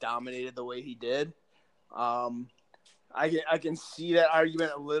why he dominated the way he did. I can see that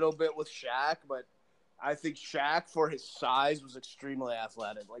argument a little bit with Shaq, but I think Shaq, for his size, was extremely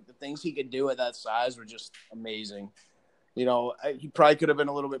athletic. Like, the things he could do at that size were just amazing. He probably could have been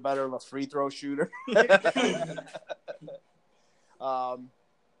a little bit better of a free throw shooter.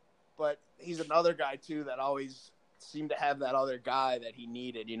 But he's another guy, too, that always seemed to have that other guy that he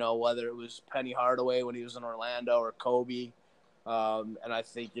needed, whether it was Penny Hardaway when he was in Orlando or Kobe. And I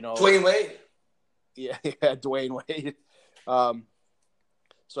think, Dwayne Wade. Yeah, Dwayne Wade.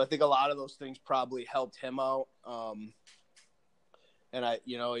 So I think a lot of those things probably helped him out. And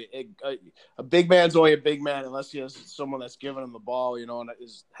a big man's only a big man unless he has someone that's giving him the ball, and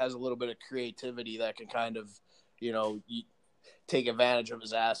has a little bit of creativity that can kind of, take advantage of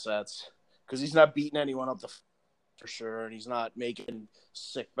his assets, because he's not beating anyone up for sure, and he's not making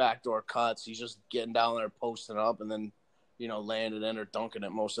sick backdoor cuts. He's just getting down there, posting up, and then, landing in or dunking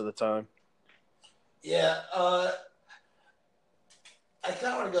it most of the time. Yeah, I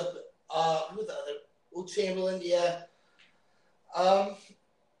kind of want to go. Who's the other? Wilt Chamberlain. Yeah. I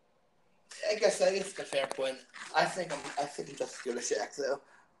guess it's a fair point. I think I'm just as good as Shaq,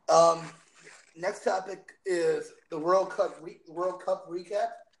 though. Next topic is the World Cup recap.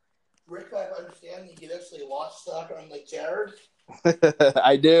 Rick, I understand that you actually watch soccer, unlike Jared.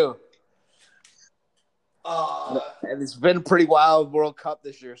 I do. And it's been a pretty wild World Cup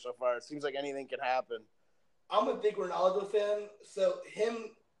this year so far. It seems like anything can happen. I'm a big Ronaldo fan, so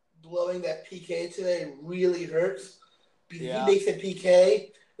him blowing that PK today really hurts. Because He makes a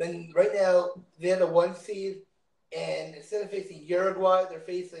PK, then right now they're the 1 seed, and instead of facing Uruguay, they're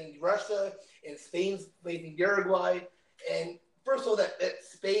facing Russia, and Spain's facing Uruguay. And first of all, that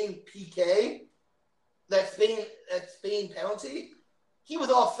Spain PK, that Spain penalty, he was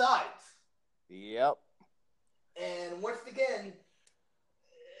offsides. Yep. And once again,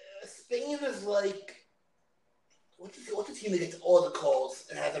 Spain is like, what's the team that gets all the calls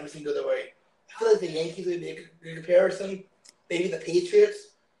and has everything go their way? I feel like the Yankees would be a good comparison. Maybe the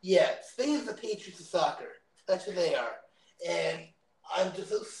Patriots. Yeah, Spain's the Patriots of soccer. That's who they are. And I'm just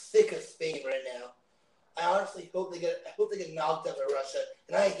so sick of Spain right now. I honestly hope they get knocked out by Russia.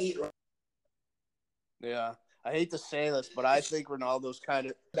 And I hate Russia. Yeah. I hate to say this, but I think Ronaldo's kind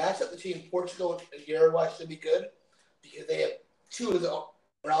of matchup between Portugal and Uruguay should be good because they have two of the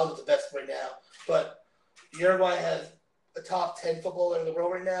Ronaldo's the best right now. But Uruguay has a top 10 footballer in the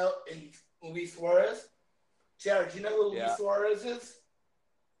world right now in Luis Suarez. Jared, do you know who Luis Suarez is?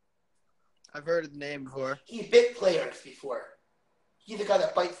 I've heard of the name before. He bit players before. He's the guy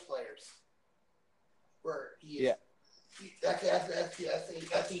that bites players.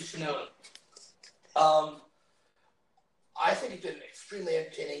 That's you should know him. I think it's been extremely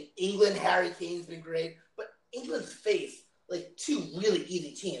entertaining. England, Harry Kane's been great, but England's faced like two really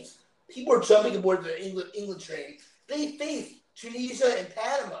easy teams. People are jumping aboard the England train. They faced Tunisia and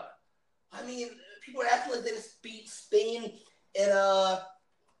Panama. I mean, people are acting like they just beat Spain and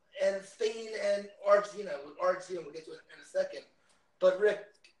Argentina. Argentina, we'll get to it in a second. But Rick,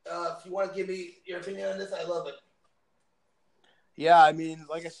 if you want to give me your opinion on this, I love it. Yeah, I mean,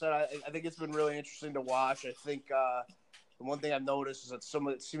 like I said, I think it's been really interesting to watch. I think the one thing I've noticed is that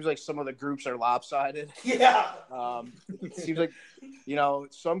it seems like some of the groups are lopsided. Yeah. It seems like,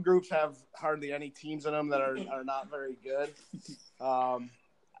 some groups have hardly any teams in them that are not very good.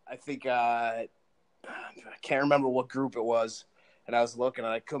 I think I can't remember what group it was, and I was looking,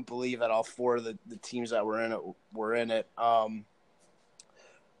 and I couldn't believe that all four of the teams that were in it.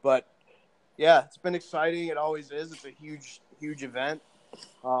 But yeah, it's been exciting. It always is. It's a huge event.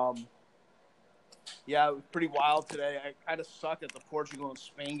 Yeah, it was pretty wild today. I kind of sucked that the Portugal and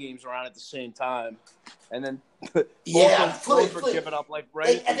Spain games were on at the same time, and then both were giving up like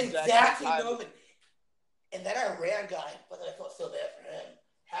right at the exact time. moment. And that Iran guy, but I felt so bad for him.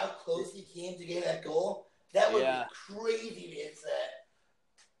 How close he came to getting that goal. That would be crazy to hit that.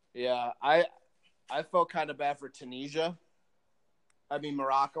 Yeah, I felt kind of bad for Tunisia. I mean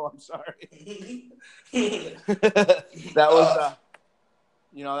Morocco. I'm sorry. That was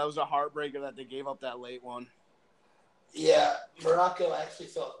that was a heartbreaker that they gave up that late one. Yeah, Morocco actually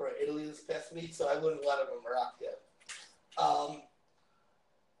fell for Italy this past week, so I wouldn't let them in Morocco.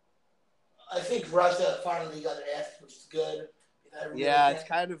 I think Russia finally got their ass, which is good. It's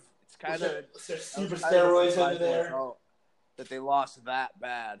kind of there's super steroids over there that they lost that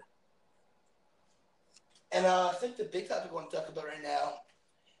bad. And I think the big topic I want to talk about right now,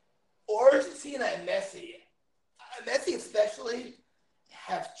 Argentina and Messi. Messi especially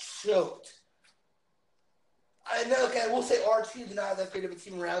have choked. I know, okay, we'll say Argentina did not have that great of a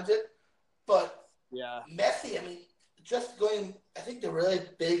team around it, but Messi, I mean, I think the really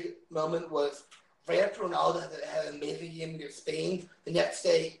big moment was right after Ronaldo had an amazing game against Spain. The next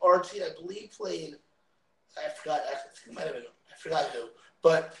day, Argentina, I believe, played, I forgot who,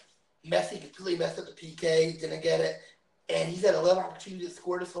 but Messi completely messed up the PK, didn't get it, and he's had 11 opportunities to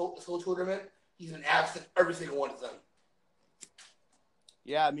score this whole tournament. He's been absent every single one of them.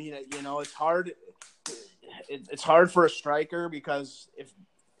 Yeah, I mean, it's hard. It's hard for a striker because if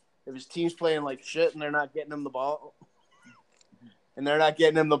his team's playing like shit and they're not getting him the ball,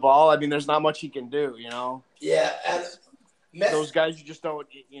 I mean, there's not much he can do, Yeah, and those guys, you just don't,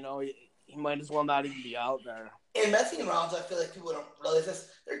 he might as well not even be out there. And Messi and Ronaldo, I feel like people don't realize this.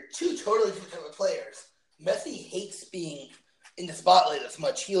 They're two totally different type of players. Messi hates being in the spotlight as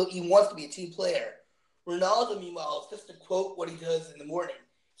much. He wants to be a team player. Ronaldo, meanwhile, just to quote what he does in the morning,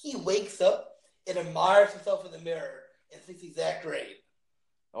 he wakes up and admires himself in the mirror and thinks he's that great.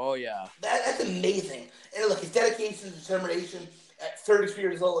 Oh, yeah. That's amazing. And look, his dedication and determination at 33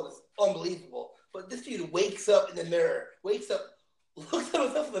 years old is unbelievable. But this dude wakes up in the mirror, looks at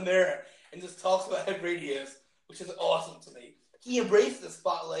himself in the mirror, and just talks about how great he is, which is awesome to me. He embraces the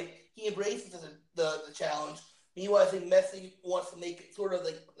spotlight. He embraces the challenge. Meanwhile, I think Messi wants to make it sort of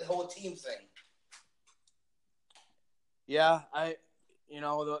like the whole team thing. Yeah,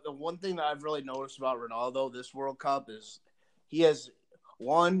 the one thing that I've really noticed about Ronaldo this World Cup is he's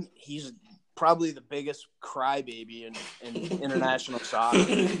probably the biggest crybaby in international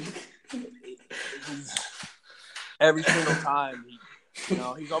soccer. Every single time,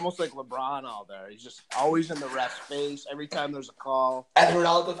 he's almost like LeBron out there. He's just always in the ref's face every time there's a call. As a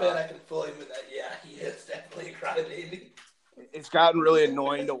Ronaldo fan, I can fully admit that. Yeah, he is definitely a crybaby. It's gotten really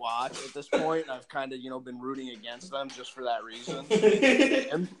annoying to watch at this point. I've kind of, been rooting against them just for that reason.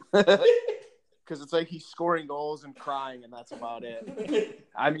 Because it's like he's scoring goals and crying, and that's about it.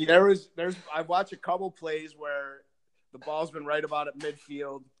 I mean, I've watched a couple plays where the ball's been right about at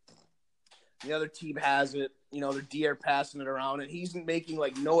midfield. The other team has it. Their D are passing it around, and he's making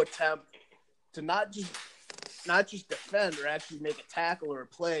like no attempt to not just defend or actually make a tackle or a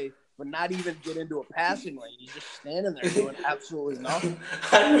play, but not even get into a passing lane. He's just standing there doing absolutely nothing.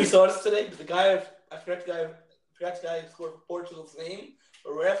 I don't know if you saw this today, but I forgot the guy who scored for Portugal's name,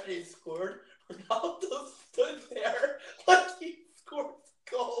 but right after he scored, Ronaldo stood there like he scored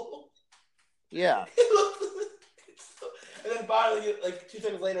the goal. Yeah. And then finally, like 2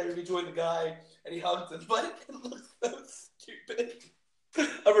 seconds later, he rejoined the guy, and he hugged him. But it looks so stupid.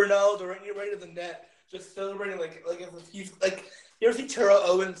 Of Ronaldo right in the net, just celebrating like as if he's like. You ever see Terrell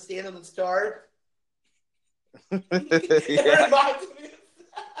Owens stand on the star? It reminds me of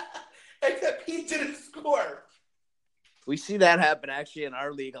that. Except he didn't score. We see that happen actually in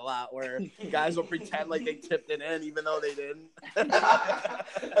our league a lot, where guys will pretend like they tipped it in even though they didn't.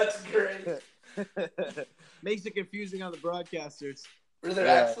 That's great. Makes it confusing on the broadcasters. Were there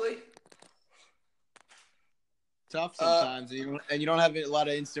actually? Tough sometimes, and you don't have a lot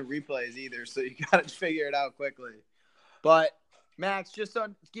of instant replays either, so you got to figure it out quickly. But Max, just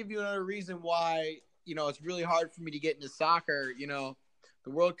to give you another reason why, it's really hard for me to get into soccer. The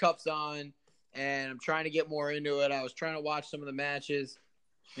World Cup's on. and I'm trying to get more into it. I was trying to watch some of the matches,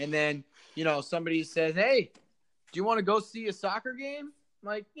 and then, somebody says, "Hey, do you want to go see a soccer game?" I'm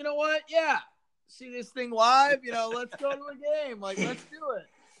like, you know what? Yeah. See this thing live, let's go to a game. Like, let's do it.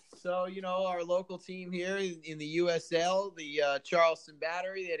 So, our local team here in the USL, the Charleston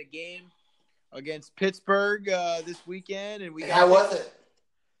Battery, they had a game against Pittsburgh this weekend. And how was it?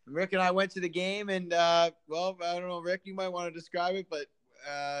 Rick and I went to the game, and, I don't know, Rick, you might want to describe it, but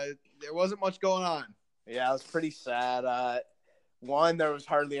there wasn't much going on. Yeah, it was pretty sad. One, there was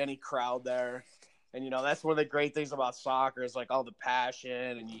hardly any crowd there. And, that's one of the great things about soccer is, like, all the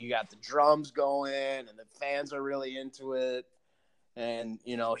passion, and you got the drums going, and the fans are really into it. And,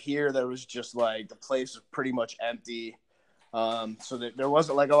 here there was just, like, the place was pretty much empty. So there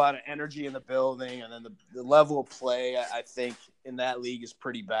wasn't, like, a lot of energy in the building. And then the level of play, I think, in that league is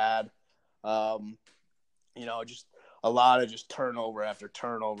pretty bad. Just a lot of just turnover after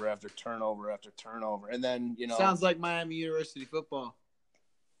turnover after turnover after turnover. And then, Sounds like Miami University football.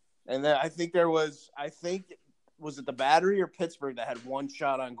 And then I think was it the Battery or Pittsburgh that had one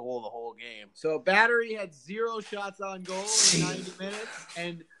shot on goal the whole game? So Battery had 0 shots on goal in 90 minutes,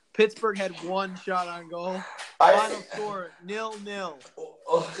 and Pittsburgh had 1 shot on goal. Final score 0-0.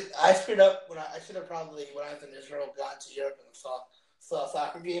 I screwed up when I should have probably, when I was in Israel, got to Europe and saw a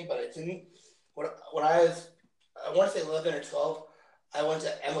soccer game, but I didn't. When I was, I want to say 11 or 12, I went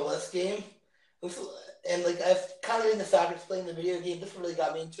to MLS game. And, like, I've kind of into soccer, playing the video game. This really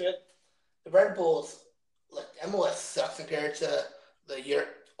got me into it. The Red Bulls, like, MLS sucks compared to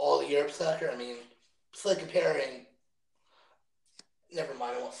all the Europe soccer. I mean, it's like comparing. Never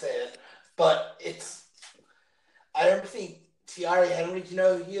mind, I won't say it. But I remember seeing Thierry Henry. Do you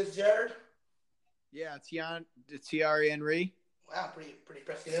know who he is, Jared? Yeah, Thierry Henry. Wow, pretty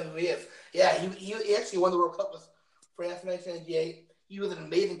impressive. You know who he is. Yeah, he actually won the World Cup with France in 1998. He was an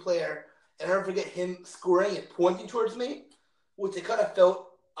amazing player. And I never forget him scoring and pointing towards me, which I kind of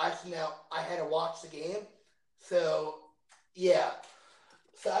felt actually now I had to watch the game. So, yeah,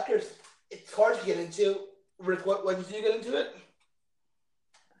 it's hard to get into. Rick, when did you get into it?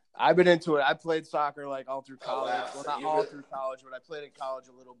 I've been into it. I played soccer like all through college. Wow. Well, not all through college, but I played in college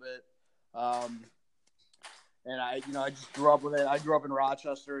a little bit. And I just grew up with it. I grew up in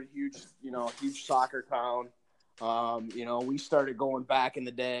Rochester, a huge soccer town. We started going back in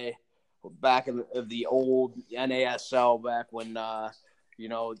the day. Back in the old NASL, back when there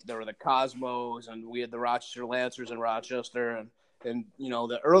were the Cosmos and we had the Rochester Lancers in Rochester, and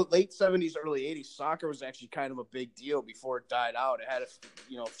the late 70s, early 80s, soccer was actually kind of a big deal before it died out. It had a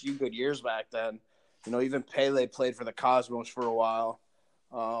few good years back then. Even Pele played for the Cosmos for a while,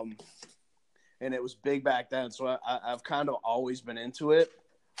 and it was big back then. So I've kind of always been into it.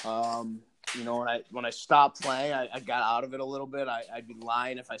 When I stopped playing, I got out of it a little bit. I'd be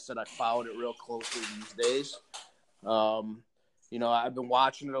lying if I said I followed it real closely these days. I've been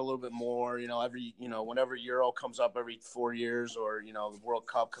watching it a little bit more. Whenever Euro comes up every 4 years, or the World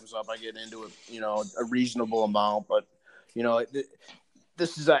Cup comes up, I get into it. A reasonable amount. But I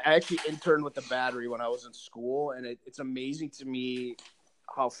actually interned with the Battery when I was in school, and it's amazing to me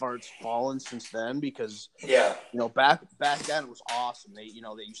how far it's fallen since then, because back then it was awesome. They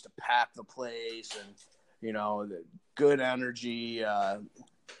used to pack the place, and the good energy.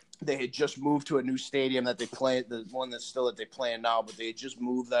 They had just moved to a new stadium that they play, the one that they play in now, but they had just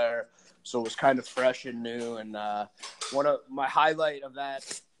moved there, so it was kind of fresh and new. And one of my highlight of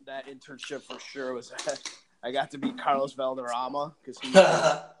that internship for sure was I got to meet Carlos Valderrama, because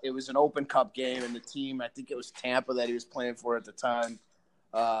it was an Open Cup game, and the team, I think it was Tampa that he was playing for at the time.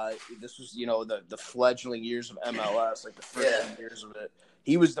 This was, the fledgling years of MLS, like the first 10 years of it.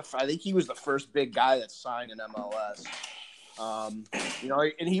 I think he was the first big guy that signed in MLS.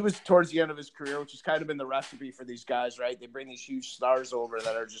 And he was towards the end of his career, which has kind of been the recipe for these guys, right? They bring these huge stars over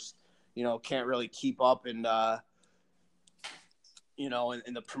that are just, can't really keep up in the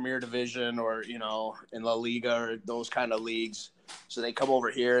Premier Division, or, in La Liga or those kind of leagues. So they come over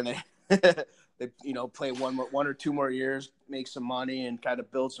here and they play one or two more years, make some money, and kind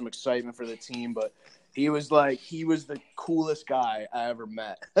of build some excitement for the team. But he was the coolest guy I ever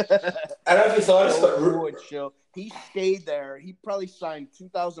met. I don't know if you saw this, but he stayed there. He probably signed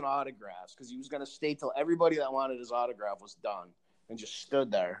 2,000 autographs, because he was going to stay till everybody that wanted his autograph was done, and just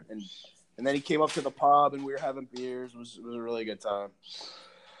stood there. And then he came up to the pub, and we were having beers. It was a really good time.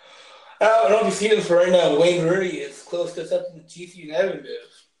 I don't know if you see this right now. Wayne Rooney is close to something GC United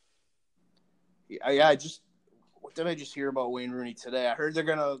is. Yeah, what did I just hear about Wayne Rooney today? I heard they're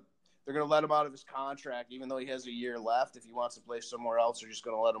gonna let him out of his contract, even though he has a year left. If he wants to play somewhere else, they're just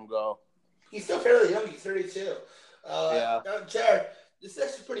gonna let him go. He's still fairly young. He's 32. Yeah. Jared, this is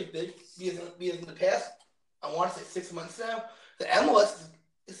actually pretty big because in the past, I want to say 6 months now, the MLS,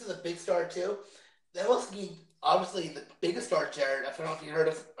 this is a big star too. The MLS being obviously the biggest star, Jared, I don't know if you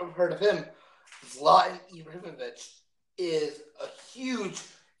heard of him, Zlatan Ibrahimovic, is a huge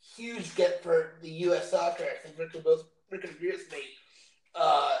get for the U.S. soccer. I think Rick could agree with me.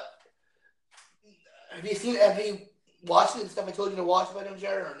 Have you watched the stuff I told you to watch about him,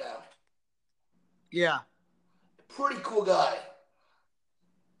 Jared, or no? Yeah. Pretty cool guy.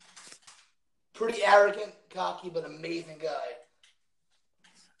 Pretty arrogant, cocky, but amazing guy.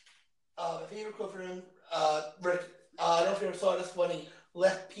 My favorite quote from him, Rick, I don't know if you ever saw this when he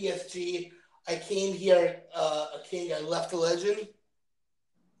left PSG. I came here a king, I left a legend.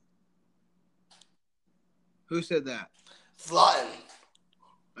 Who said that? Zlatan.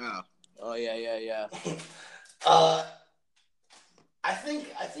 Oh, yeah. I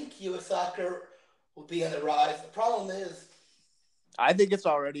think U.S. soccer will be on the rise. The problem is, I think it's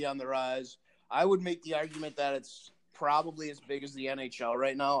already on the rise. I would make the argument that it's probably as big as the NHL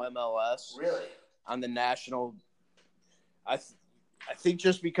right now, MLS. Really? On the national, I think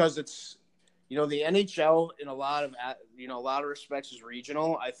just because it's, the NHL in a lot of respects is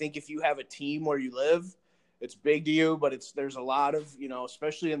regional. I think if you have a team where you live, it's big to you, but there's a lot of,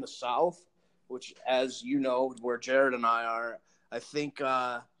 especially in the South, which, as you know, where Jared and I are, I think,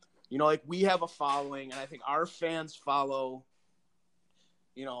 like we have a following, and I think our fans follow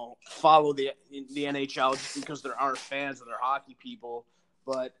the NHL just because they're our fans and they're hockey people.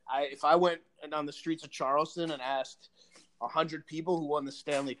 But if I went on the streets of Charleston and asked 100 people who won the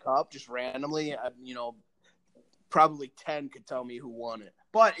Stanley Cup just randomly, probably 10 could tell me who won it.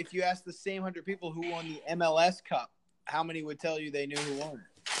 But if you ask the same 100 people who won the MLS Cup, how many would tell you they knew who won it?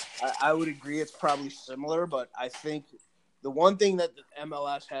 I would agree it's probably similar, but I think the one thing that the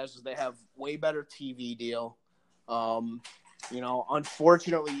MLS has is they have way better TV deal.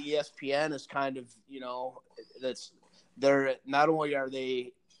 Unfortunately, ESPN is kind of, they're not only are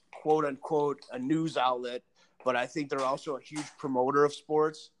they quote unquote a news outlet, but I think they're also a huge promoter of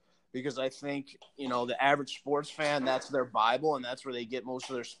sports because I think, the average sports fan, that's their Bible and that's where they get most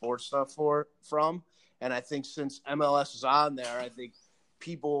of their sports stuff from. And I think since MLS is on there, I think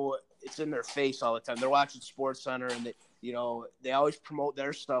people, it's in their face all the time. They're watching SportsCenter and they always promote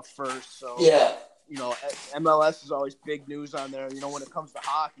their stuff first. So yeah. MLS is always big news on there, when it comes to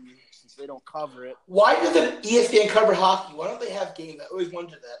hockey, since they don't cover it. Why doesn't ESPN cover hockey? Why don't they have games? I always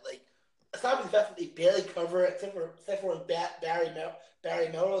wondered that. Like, aside from the fact that they barely cover it, except for when Barry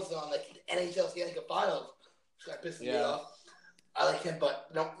Melrose on, like, the NHL Stanley Cup Finals, which got pissing me off. I like him, but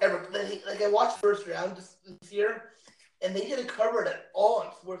I watched first round this year, and they didn't cover it at all on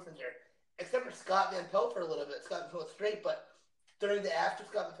SportsCenter, except for Scott Van Pelt for a little bit. Scott Van Pelt straight, but during the after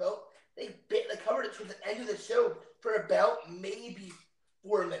Scott Van Pelt, they covered it to the end of the show for about maybe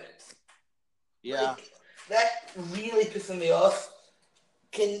 4 minutes. Yeah. Like, that really pissing me off.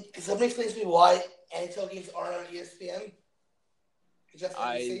 Can somebody explain to me why NHL games aren't on ESPN? Just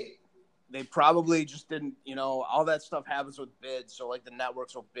NBC? They probably just didn't, all that stuff happens with bids. So, like, the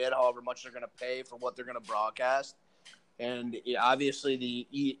networks will bid however much they're going to pay for what they're going to broadcast. And obviously the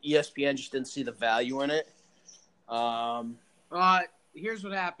ESPN just didn't see the value in it. Here's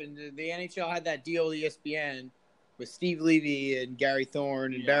what happened. The NHL had that deal with ESPN with Steve Levy and Gary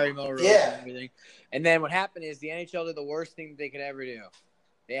Thorne and Barry Melrose and everything. And then what happened is the NHL did the worst thing that they could ever do.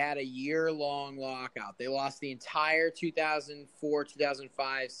 They had a year-long lockout. They lost the entire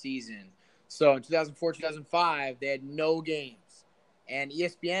 2004-2005 season. So in 2004-2005, they had no games. And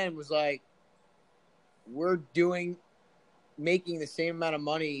ESPN was like, we're making the same amount of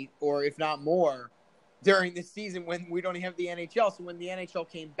money, or if not more, during the season when we don't have the NHL. So when the NHL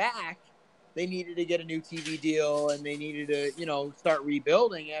came back, they needed to get a new TV deal and they needed to, start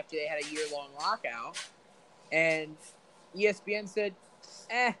rebuilding after they had a year-long lockout. And ESPN said,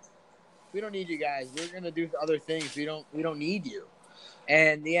 we don't need you guys. We're going to do other things. We don't need you.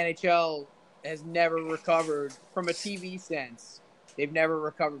 And the NHL has never recovered from a TV sense. They've never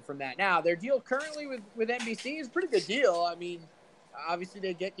recovered from that. Now, their deal currently with NBC is a pretty good deal. I mean, obviously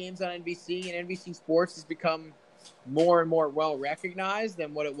they get games on NBC, and NBC Sports has become more and more well recognized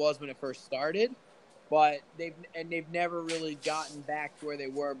than what it was when it first started. But they've never really gotten back to where they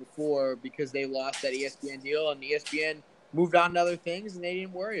were before because they lost that ESPN deal, and ESPN moved on to other things, and they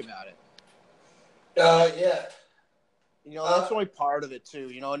didn't worry about it. Yeah. That's only part of it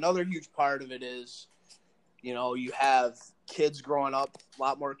too. Another huge part of it is, you have kids growing up. A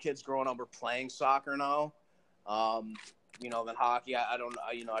lot more kids growing up are playing soccer now. Than hockey. I don't.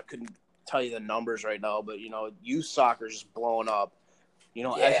 I couldn't tell you the numbers right now, but youth soccer is just blowing up.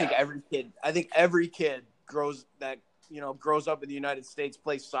 I think every kid grows that grows up in the United States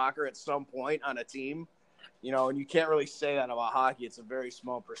plays soccer at some point on a team, and you can't really say that about hockey. It's a very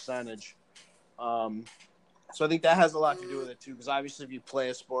small percentage. So I think that has a lot to do with it too, because obviously if you play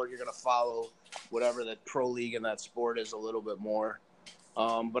a sport, you're going to follow whatever the pro league in that sport is a little bit more.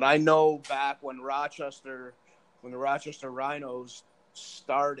 But I know back when the Rochester Rhinos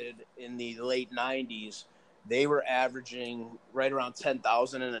started in the late 90s, they were averaging right around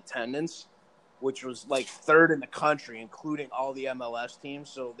 10,000 in attendance, which was like third in the country, including all the MLS teams.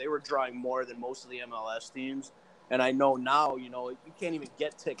 So they were drawing more than most of the MLS teams. And I know now, you can't even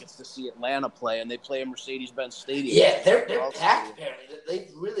get tickets to see Atlanta play, and they play in Mercedes-Benz Stadium. Yeah, they're packed, apparently. They've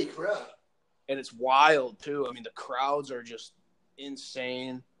really grown. And it's wild, too. I mean, the crowds are just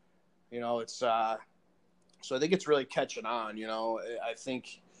insane. It's so I think it's really catching on, I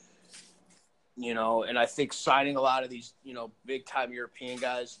think, and I think signing a lot of these, big-time European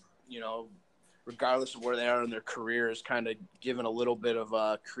guys, regardless of where they are in their career, is kind of giving a little bit of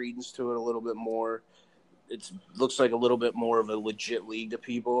credence to it, a little bit more. It looks like a little bit more of a legit league to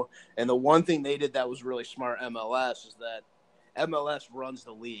people. And the one thing they did that was really smart, MLS, is that MLS runs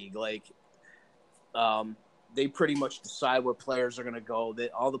the league. Like, they pretty much decide where players are going to go.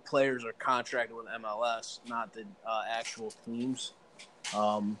 All the players are contracted with MLS, not the actual teams.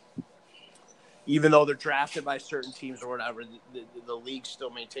 Even though they're drafted by certain teams or whatever, the league still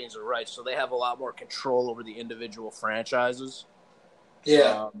maintains the rights. So they have a lot more control over the individual franchises.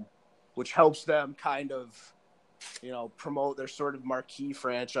 Yeah. Which helps them kind of, promote their sort of marquee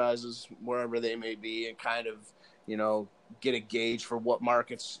franchises wherever they may be, and kind of, get a gauge for what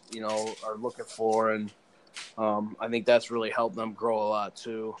markets, are looking for. And I think that's really helped them grow a lot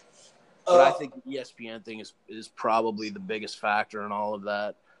too. But I think the ESPN thing is probably the biggest factor in all of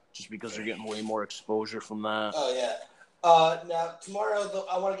that, just because they're getting way more exposure from that. Oh, yeah. Now, tomorrow, though,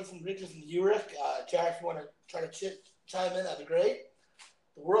 I want to get some predictions from you, Rick. Jared, if you want to try to chime in, that'd be great.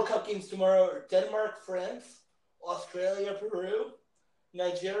 The World Cup games tomorrow are Denmark, France, Australia, Peru,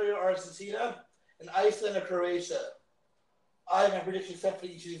 Nigeria, Argentina, and Iceland or Croatia. I have my predictions set for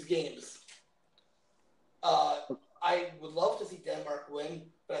each of these games. I would love to see Denmark win,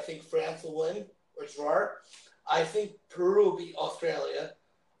 but I think France will win or draw. I think Peru will beat Australia.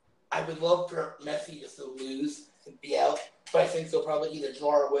 I would love for Messi just to lose and be out, but I think they'll probably either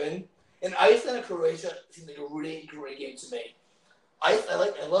draw or win. And Iceland and Croatia seems like a really great game to me. I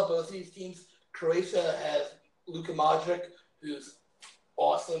love both of these teams. Croatia has Luka Modric, who's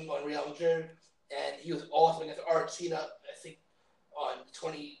awesome on Real Madrid, and he was awesome against Argentina, I think, on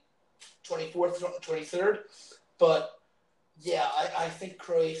 24th, 23rd. But, yeah, I think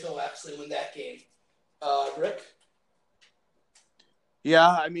Croatia will actually win that game. Rick? Yeah,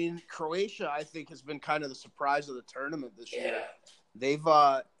 I mean, Croatia, I think, has been kind of the surprise of the tournament this year. They've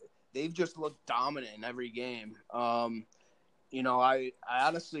just looked dominant in every game. I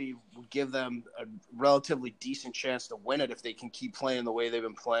honestly would give them a relatively decent chance to win it if they can keep playing the way they've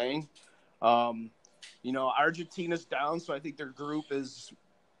been playing. Argentina's down, so I think their group is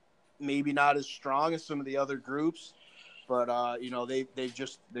maybe not as strong as some of the other groups, but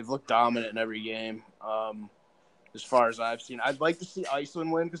they've looked dominant in every game. As far as I've seen, I'd like to see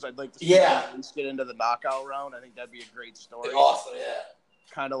Iceland win because I'd like to see them at least get into the knockout round. I think that'd be a great story. Awesome, yeah.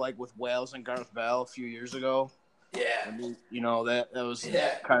 Kind of like with Wales and Gareth Bale a few years ago. Yeah. I mean, that was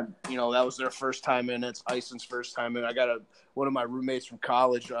kind of, that was their first time in. It's Iceland's first time in. I got one of my roommates from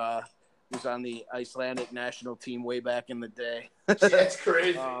college was on the Icelandic national team way back in the day. That's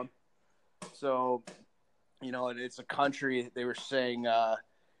crazy. So, and it's a country. They were saying, I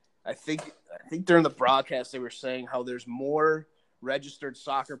think during the broadcast they were saying how there's more registered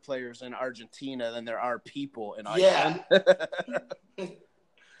soccer players in Argentina than there are people in Iceland. Yeah.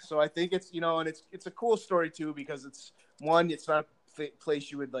 So I think it's, and it's a cool story too, because it's not a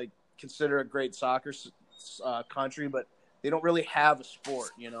place you would like consider a great soccer country, but they don't really have a sport,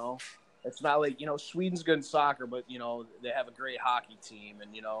 It's not like, Sweden's good in soccer, but, they have a great hockey team,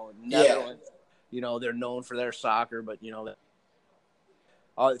 and, Netherlands, they're known for their soccer, but,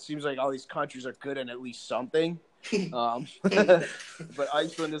 it seems like all these countries are good in at least something. But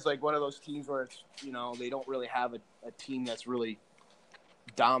Iceland is like one of those teams where it's, they don't really have a team that's really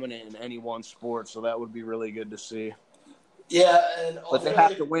dominant in any one sport, so that would be really good to see. Yeah, but they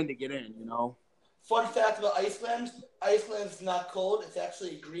have to win to get in, Fun fact about Iceland: Iceland's not cold; it's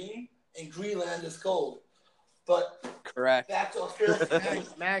actually green, and Greenland is cold. But correct. Back to Australia,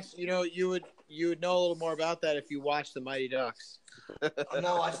 Max. You would know a little more about that if you watched the Mighty Ducks. I'm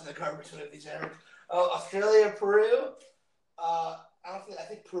not watching the garbage with these, Eric. Australia, Peru. I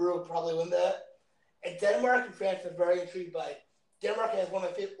think Peru will probably win that. And Denmark and France are very intrigued by. Denmark has one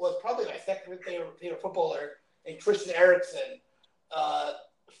of my favorite, probably my second favorite footballer and Christian Eriksen.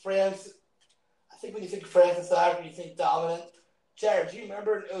 France, I think when you think of France and soccer, you think dominant. Jared, do you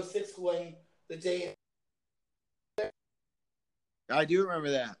remember in 2006 when the day... I do remember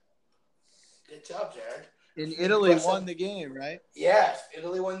that. Good job, Jared. And Italy won the game, right? Yes,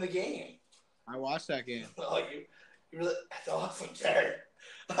 Italy won the game. I watched that game. Oh, you really... That's awesome, Jared.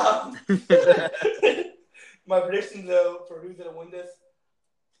 My prediction, though, for who's going to win this,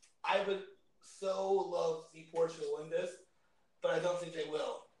 I would so love to see Portugal win this, but I don't think they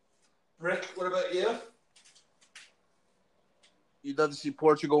will. Rick, what about you? You'd love to see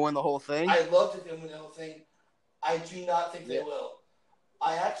Portugal win the whole thing? I'd love to see them win the whole thing. I do not think they will.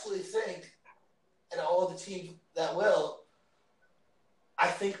 I actually think, and all the teams that will, I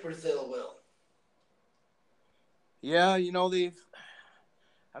think Brazil will. Yeah, I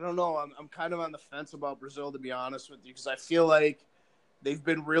don't know. I'm kind of on the fence about Brazil, to be honest with you, because I feel like they've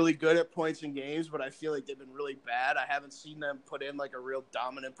been really good at points in games, but I feel like they've been really bad. I haven't seen them put in like a real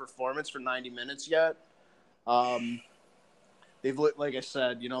dominant performance for 90 minutes yet. They've looked, like I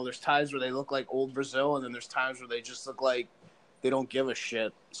said, there's times where they look like old Brazil, and then there's times where they just look like they don't give a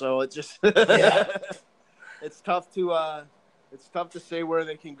shit. So it just it's tough to say where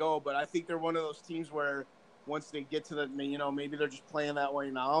they can go, but I think they're one of those teams where once they get to the, maybe they're just playing that way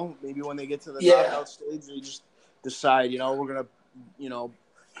now. Maybe when they get to the knockout stage, they just decide, we're going to,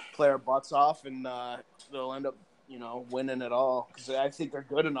 play our butts off, and they'll end up, winning it all. Because I think they're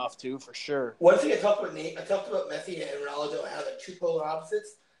good enough to, for sure. One thing I talked about Messi and Ronaldo and how they're two polar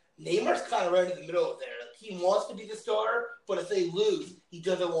opposites. Neymar's kind of right in the middle of there. Like, he wants to be the star, but if they lose, he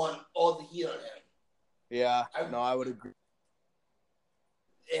doesn't want all the heat on him. Yeah, I would agree.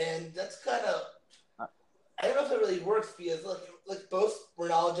 And that's kind of, I don't know if that really works, because like both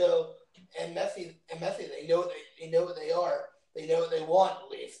Ronaldo and Messi, they know what they are. They know what they want,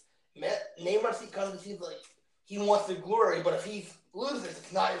 at least. Neymar kind of seems like he wants the glory, but if he loses,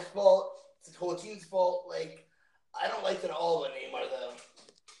 it's not his fault. It's the whole team's fault. Like, I don't like that at all with Neymar, though.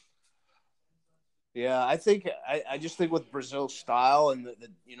 Yeah, I just think with Brazil's style and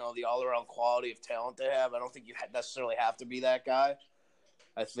the all around quality of talent they have, I don't think you necessarily have to be that guy.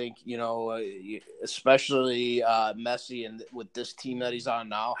 I think especially Messi and with this team that he's on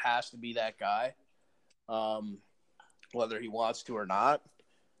now has to be that guy, whether he wants to or not.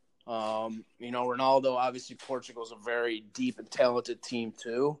 Ronaldo, obviously Portugal's a very deep and talented team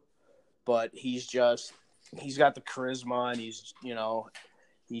too, but he's got the charisma, and he's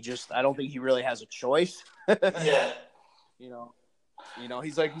I don't think he really has a choice. Yeah.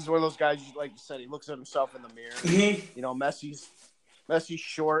 He's one of those guys, like you said, he looks at himself in the mirror. Mm-hmm. Messi's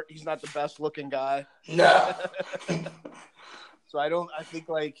short. He's not the best looking guy. No. So I think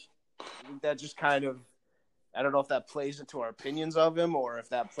that just kind of, I don't know if that plays into our opinions of him, or if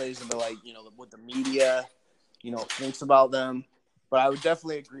that plays into what the media, thinks about them. But I would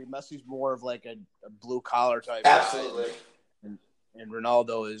definitely agree. Messi's more of like a blue collar type. Absolutely. Guy. And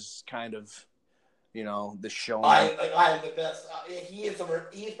Ronaldo is kind of, the showman. I am the best. He's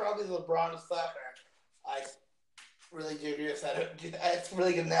probably the LeBron of soccer. I really do agree with that. That's a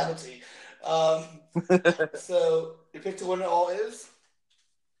really good analogy. So your pick to win it all is?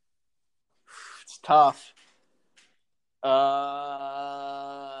 It's tough.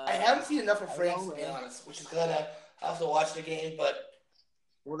 I haven't seen enough of France, to be honest, which is gonna have to watch the game. But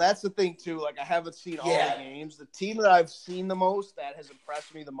well, that's the thing too. Like, I haven't seen all the games. The team that I've seen the most, that has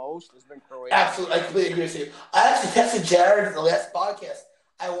impressed me the most, has been Croatia. Absolutely, I completely agree with you. I actually texted Jared in the last podcast.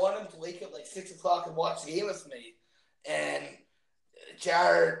 I want him to wake up like 6 o'clock and watch the game with me, and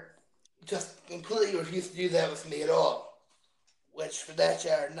Jared just completely refused to do that with me at all. Which, for that,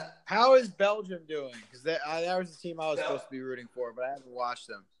 Jared... How is Belgium doing? Because that was the team I was supposed to be rooting for, but I haven't watched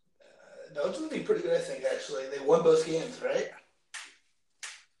them. Belgium would be pretty good, I think, actually. They won both games, right?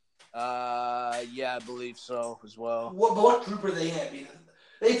 Yeah, I believe so as well. What group are they in?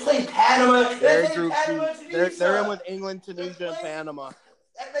 They played Panama. They're in with England, Tunisia, and Panama.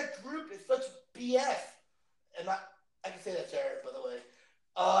 That group is such BS. And I can say that, Jared, by the way.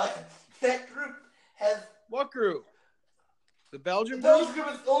 That group has... What group? The Belgian group? The Belgian group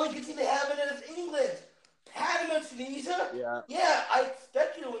is the only good team they have in it is England. Panama, Tunisia? Yeah. Yeah, I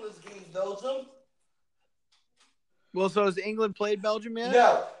expect you to win those games, Belgium. Well, so has England played Belgium yet?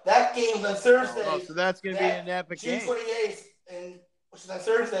 No, that game's on Thursday. Oh, so that's going to be an epic game. June 28th, which is on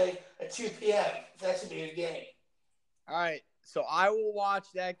Thursday at 2 p.m. So that should be a good game. All right, so I will watch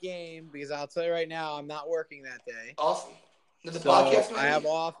that game because I'll tell you right now, I'm not working that day. Awesome. I have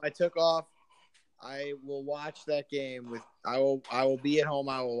off. I took off. I will watch that game. I will be at home.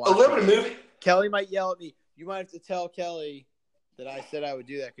 I will watch. A little bit of movie. Kelly might yell at me. You might have to tell Kelly that I said I would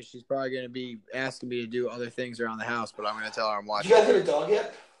do that because she's probably going to be asking me to do other things around the house, but I'm going to tell her I'm You watching. guys have a dog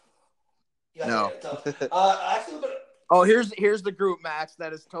yet? You guys No. have a dog. Actually, Oh, here's the group, Max.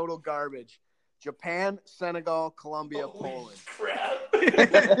 That is total garbage. Japan, Senegal, Colombia, Poland. Crap.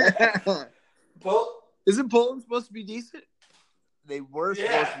 Well, Isn't Poland supposed to be decent? They were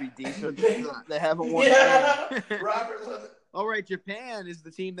supposed to be decent. They haven't won. Yeah. Robert. All right, Japan is the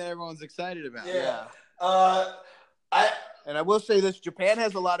team that everyone's excited about. Yeah. And I will say this: Japan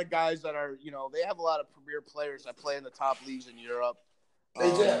has a lot of guys that are, they have a lot of premier players that play in the top leagues in Europe.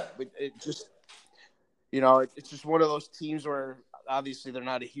 They do. But it just, it's just one of those teams where obviously they're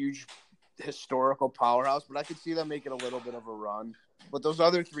not a huge historical powerhouse, but I could see them making a little bit of a run. But those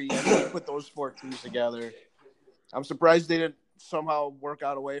other three, you put those four teams together, I'm surprised they didn't somehow work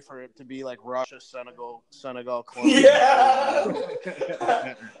out a way for it to be like Russia, Senegal, Colombia. Yeah.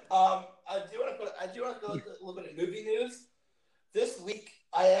 I do want to go a little bit of movie news. This week,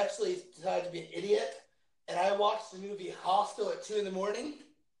 I actually decided to be an idiot, and I watched the movie Hostel at 2 a.m.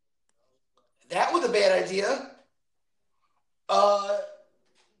 That was a bad idea.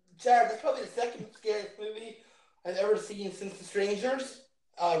 Jared, that's probably the second scariest movie I've ever seen since The Strangers.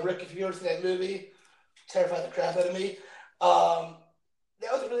 Rick, if you ever seen that movie, terrified the crap out of me.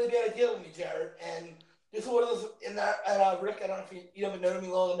 That was a really bad idea with me, Jared. And this is one of those, Rick, I don't know if you haven't known me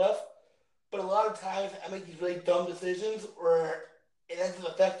long enough, but a lot of times I make these really dumb decisions where it ends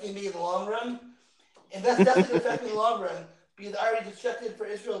up affecting me in the long run. And that's definitely affecting me in the long run because I already just checked in for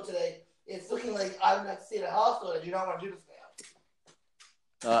Israel today. It's looking like I'm going to stay at a hospital. I do not want to do this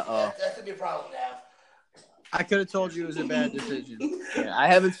now. Uh-oh. That's going to be a problem now. I could have told you it was a bad decision. Yeah, I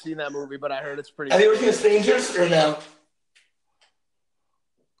haven't seen that movie, but I heard it's pretty. Have you ever seen The Strangers or no?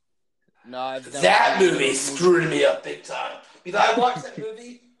 No, I've never. That movie screwed me up big time. Because I watched that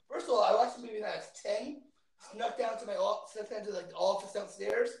movie. First of all, I watched the movie when I was 10. Snuck down to my office, the office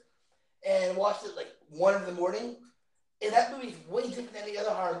downstairs, and watched it 1 in the morning. And that movie's way different than any other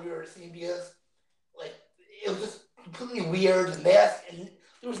horror movie I've ever seen because it was just completely weird and mess, and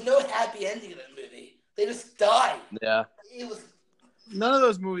there was no happy ending in that movie. They just died. Yeah. It was. None of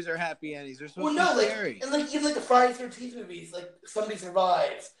those movies are happy endings. They're supposed to be scary. And even the Friday 13th movies, somebody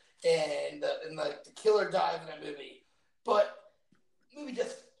survives and the killer dies in that movie. But the movie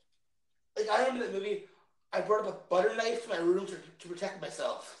just I remember that movie. I brought up a butter knife to my room to protect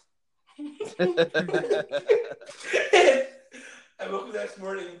myself. And I woke up the next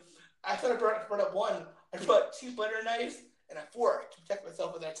morning. I thought I brought up one. I brought 2 butter knives and a fork to protect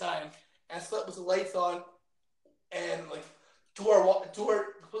myself at that time. And I slept with the lights on and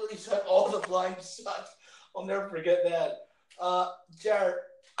door completely shut, all the blinds shut. I'll never forget that. Jared,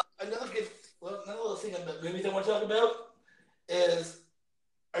 another little thing on the movies I want to talk about is,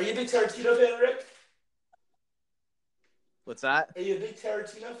 are you a big Tarantino fan, Rick? What's that? Are you a big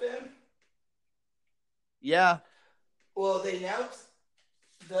Tarantino fan? Yeah. Well, they announced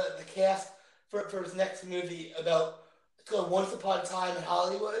the cast for his next movie it's called Once Upon a Time in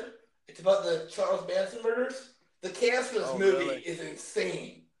Hollywood. It's about the Charles Manson murders. The cast for this movie is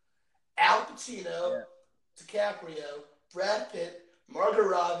insane. Al Pacino, DiCaprio, Brad Pitt, Margot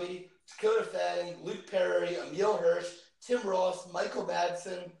Robbie, Dakota Fanning, Luke Perry, Emile Hirsch, Tim Ross, Michael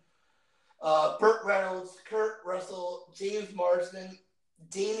Madsen, Burt Reynolds, Kurt Russell, James Marsden,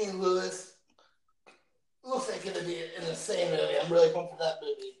 Damian Lewis. Looks like it's going to be an insane movie. I'm really pumped for that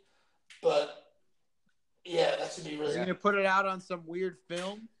movie. But, yeah, that should be really good. Are you going to put it out on some weird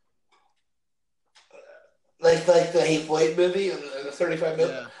film? Like the Hateful Eight movie and the 35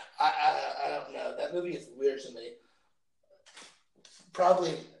 movie? Yeah. I don't know. That movie is weird to me.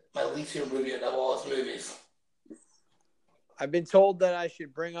 Probably my least favorite movie of all his movies. I've been told that I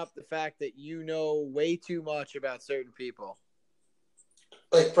should bring up the fact that you know way too much about certain people.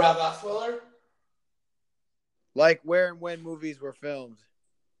 Like Brock Osweiler? Like where and when movies were filmed.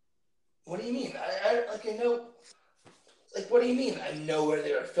 What do you mean? I know. What do you mean? I know where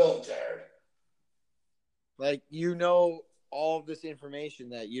they were filmed, Jared. Like you know all of this information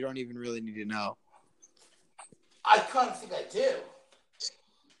that you don't even really need to know. I kind of think I do.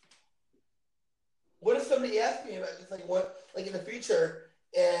 What if somebody asked me about this, in the future,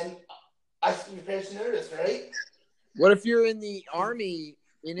 and I should be prepared to know this, right? What if you're in the army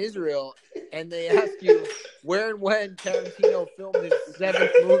in Israel and they ask you where and when Tarantino filmed his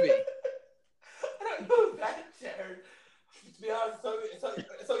 7th movie? I don't know that, Jared. To be honest,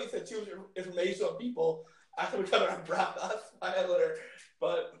 it's always said too much information on people after we're talking about Brock Osweiler,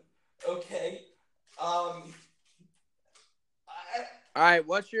 but okay. All right,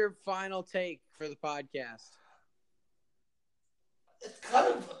 what's your final take for the podcast? It's kind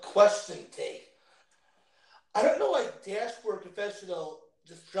of a question take. I don't know, Dashboard Confessional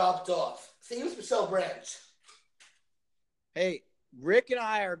just dropped off. Same as Michelle Branch. Hey, Rick and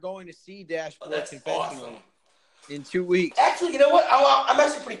I are going to see Dashboard Confessional awesome. in 2 weeks. Actually, you know what? I'm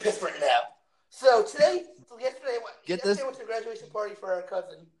actually pretty pissed right now. So yesterday I went to the graduation party for our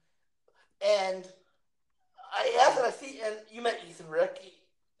cousin, and I asked him, and you met Ethan, Rick,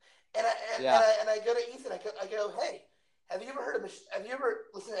 and I go to Ethan, I go, hey, have you ever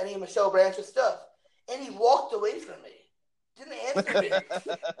listened to any of Michelle Branch's stuff? And he walked away from me, didn't answer me,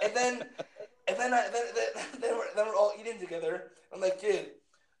 and then we're all eating together. I'm like, dude,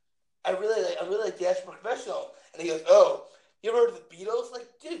 I really like Dashboard Confessional, and he goes, oh, you ever heard of the Beatles? Like,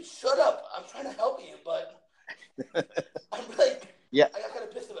 dude, shut up. I'm trying to help you, but I'm like, yeah. I got kind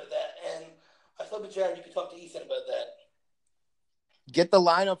of pissed about that, and I thought, Jared, you could talk to Ethan about that. Get the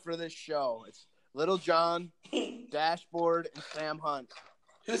lineup for this show. It's Little John, Dashboard, and Sam Hunt.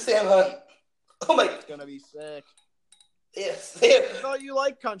 Who's Sam Hunt? Oh my! It's gonna be sick. Yes. I thought you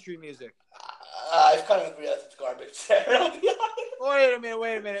liked country music. I've kind of realized it's garbage. I'll be honest.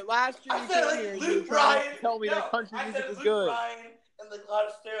 Wait a minute. Last year you came here and you were trying to tell me that country music was good. Ryan and like a lot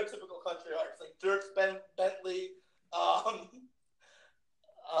of stereotypical country artists like Dirk Bentley.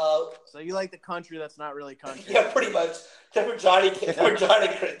 So you like the country that's not really country? Yeah, pretty much. Except for Johnny Cash.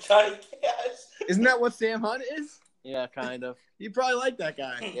 Isn't that what Sam Hunt is? Yeah, kind of. You probably like that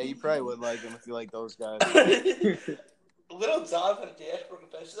guy. Yeah, you probably would like him if you like those guys. Little John from Dashboard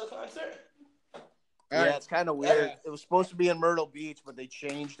Confessional concert. Yeah, it's kind of weird. Yeah. It was supposed to be in Myrtle Beach, but they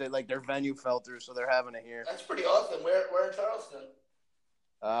changed it, like their venue fell through, so they're having it here. That's pretty awesome. Where in Charleston?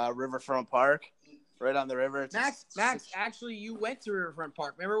 Riverfront Park, right on the river. Max, actually, you went to Riverfront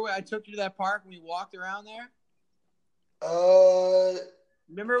Park. Remember when I took you to that park and we walked around there?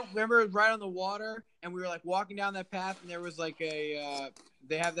 Remember right on the water, and we were like walking down that path, and there was like they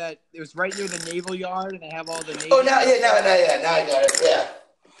have that. It was right near the Naval Yard, and they have all the Navy. Oh, now I got it. Yeah.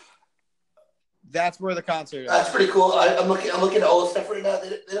 That's where the concert is. That's pretty cool. I'm looking at all the stuff right now.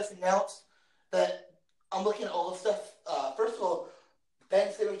 They just announced that I'm looking at all the stuff. First of all,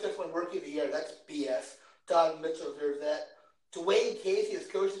 Ben Simmons just won Rookie of the Year. That's BS. Don Mitchell deserves that. Dwayne Casey is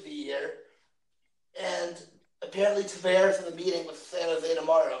Coach of the Year. And apparently Tavares in the meeting with San Jose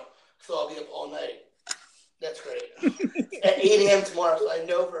tomorrow. So I'll be up all night. That's great. At 8 a.m. tomorrow, so I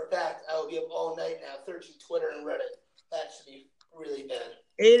know for a fact I will be up all night now, searching Twitter and Reddit. That should be really bad.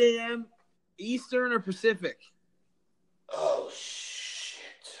 8 a.m. Eastern or Pacific? Oh, shit.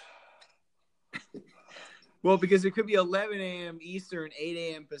 Well, because it could be 11 a.m. Eastern, 8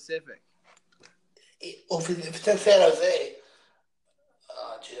 a.m. Pacific. Well, if it's in San Jose.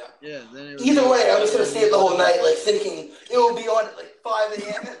 Yeah. Then either way, I'm just going to stay it the whole night, like thinking it will be on at like 5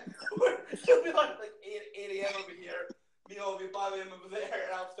 a.m. It'll be on at like 8 a.m. over here. You know, it'll be 5 a.m. over there,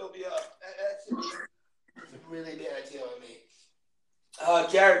 and I'll still be up. That's a really bad idea on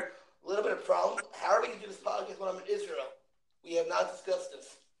me. Jared, a little bit of problem. How are we going to do this podcast when I'm in Israel? We have not discussed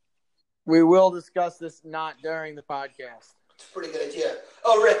this. We will discuss this not during the podcast. It's a pretty good idea.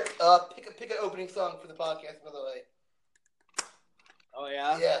 Oh, Rick, pick an opening song for the podcast, by the way. Oh,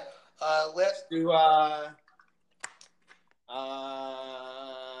 yeah? Yeah. Let's do,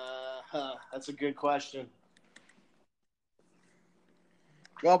 that's a good question.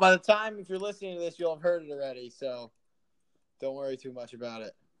 Well, by the time, if you're listening to this, you'll have heard it already, so don't worry too much about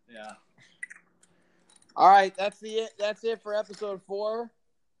it. Yeah. All right, that's it for episode 4.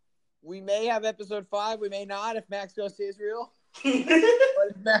 We may have episode 5. We may not if Max goes to Israel. But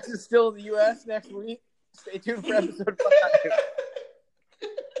if Max is still in the U.S. next week, stay tuned for episode 5.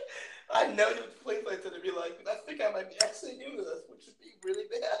 I know you would play like that and be like, I think I might be actually doing this, which would be really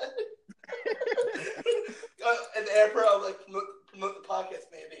bad. At the airport, I'll like promote the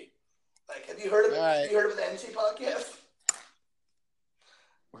podcast maybe. Like, have you heard of it? Right. Have you heard of the MG podcast?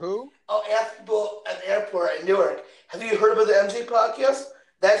 Who? I'll ask people at the airport in Newark, have you heard about the MG podcast?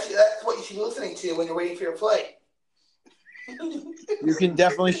 That's what you should be listening to when you're waiting for your flight. You can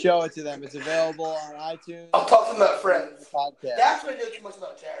definitely show it to them. It's available on iTunes. I'm talking about Friends. Podcast. That's what I know too much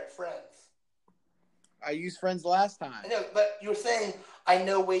about, Jared. Friends. I used Friends last time. I know, but you were saying I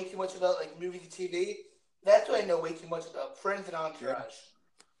know way too much about like movies and TV. That's what I know way too much about. Friends and Entourage.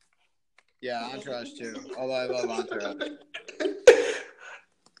 Yeah, Entourage too. Although I love Entourage.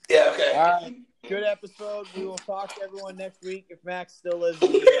 Yeah, okay. All right. Good episode. We will talk to everyone next week if Max still lives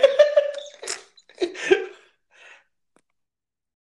in the